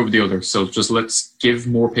over the other. So just let's give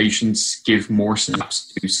more patience, give more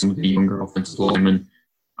snaps to some of the younger offensive linemen.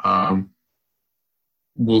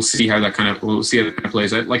 We'll see how that kind of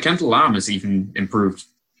plays out. Kendall Lamb has even improved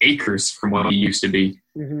acres from what he used to be.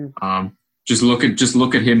 Mm-hmm. Just look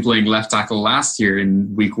at him playing left tackle last year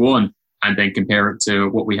in week 1. And then compare it to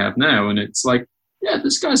what we have now, and it's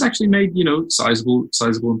this guy's actually made sizable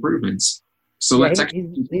improvements. So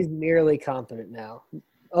he's merely competent now.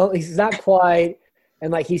 Oh, he's not quite,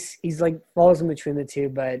 and he's falls in between the two.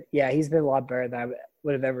 But yeah, he's been a lot better than I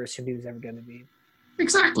would have ever assumed he was ever going to be.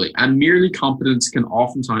 Exactly, and merely competence can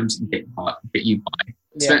oftentimes get you by,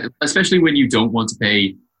 especially when you don't want to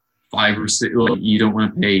pay 5 or 6. You don't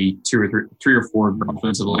want to pay 2 or 3 or 4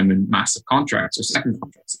 offensive linemen massive contracts or second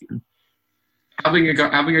contracts even. Having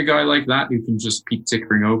a guy like that who can just keep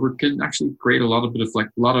tickering over can actually create a lot of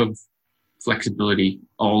flexibility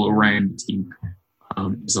all around the team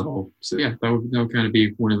as a whole. So yeah, that would kind of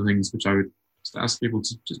be one of the things which I would just ask people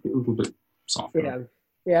to just be a little bit softer.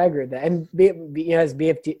 Yeah, I agree with that. And as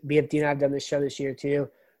BFD and I've done this show this year too.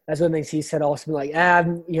 That's one of the things he said. Also, been I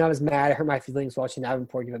was mad. I hurt my feelings watching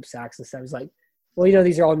Davenport give up sacks and stuff. I was like, well,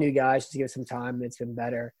 these are all new guys. Just give some time. It's been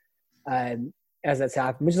better. As that's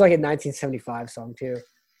happened, which is a 1975 song too.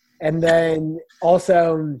 And then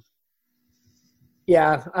also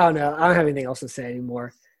Yeah, I don't know. I don't have anything else to say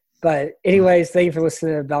anymore. But anyways, thank you for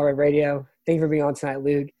listening to Bell Red Radio. Thank you for being on tonight,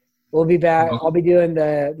 Luke. We'll be back. I'll be doing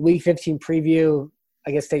the Week 15 preview.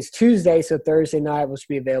 I guess today's Tuesday, so Thursday night, which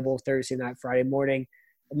will be available Thursday night, Friday morning.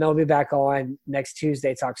 And then we'll be back on next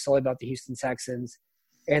Tuesday, talk solely about the Houston Texans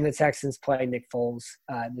and the Texans playing Nick Foles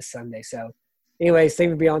this Sunday. So anyways, thank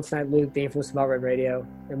you for being on tonight, Luke. Thank you for listening to Bell Red Radio.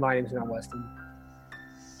 And my name is Matt Weston.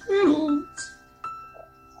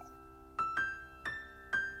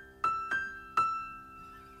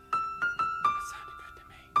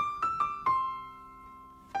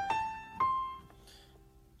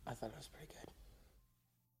 I thought it was pretty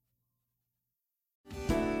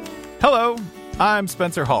good. Hello, I'm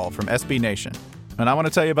Spencer Hall from SB Nation, and I want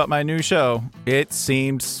to tell you about my new show, It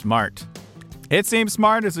Seemed Smart. It Seemed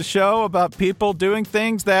Smart is a show about people doing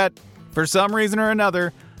things that, for some reason or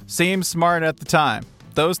another, seem smart at the time.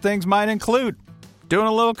 Those things might include doing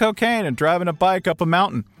a little cocaine and driving a bike up a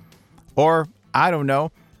mountain. Or, I don't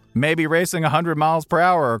know, maybe racing 100 miles per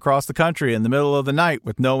hour across the country in the middle of the night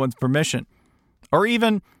with no one's permission. Or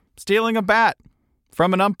even stealing a bat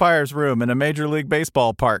from an umpire's room in a Major League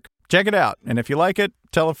Baseball park. Check it out, and if you like it,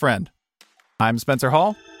 tell a friend. I'm Spencer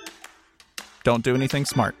Hall. Don't do anything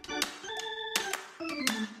smart.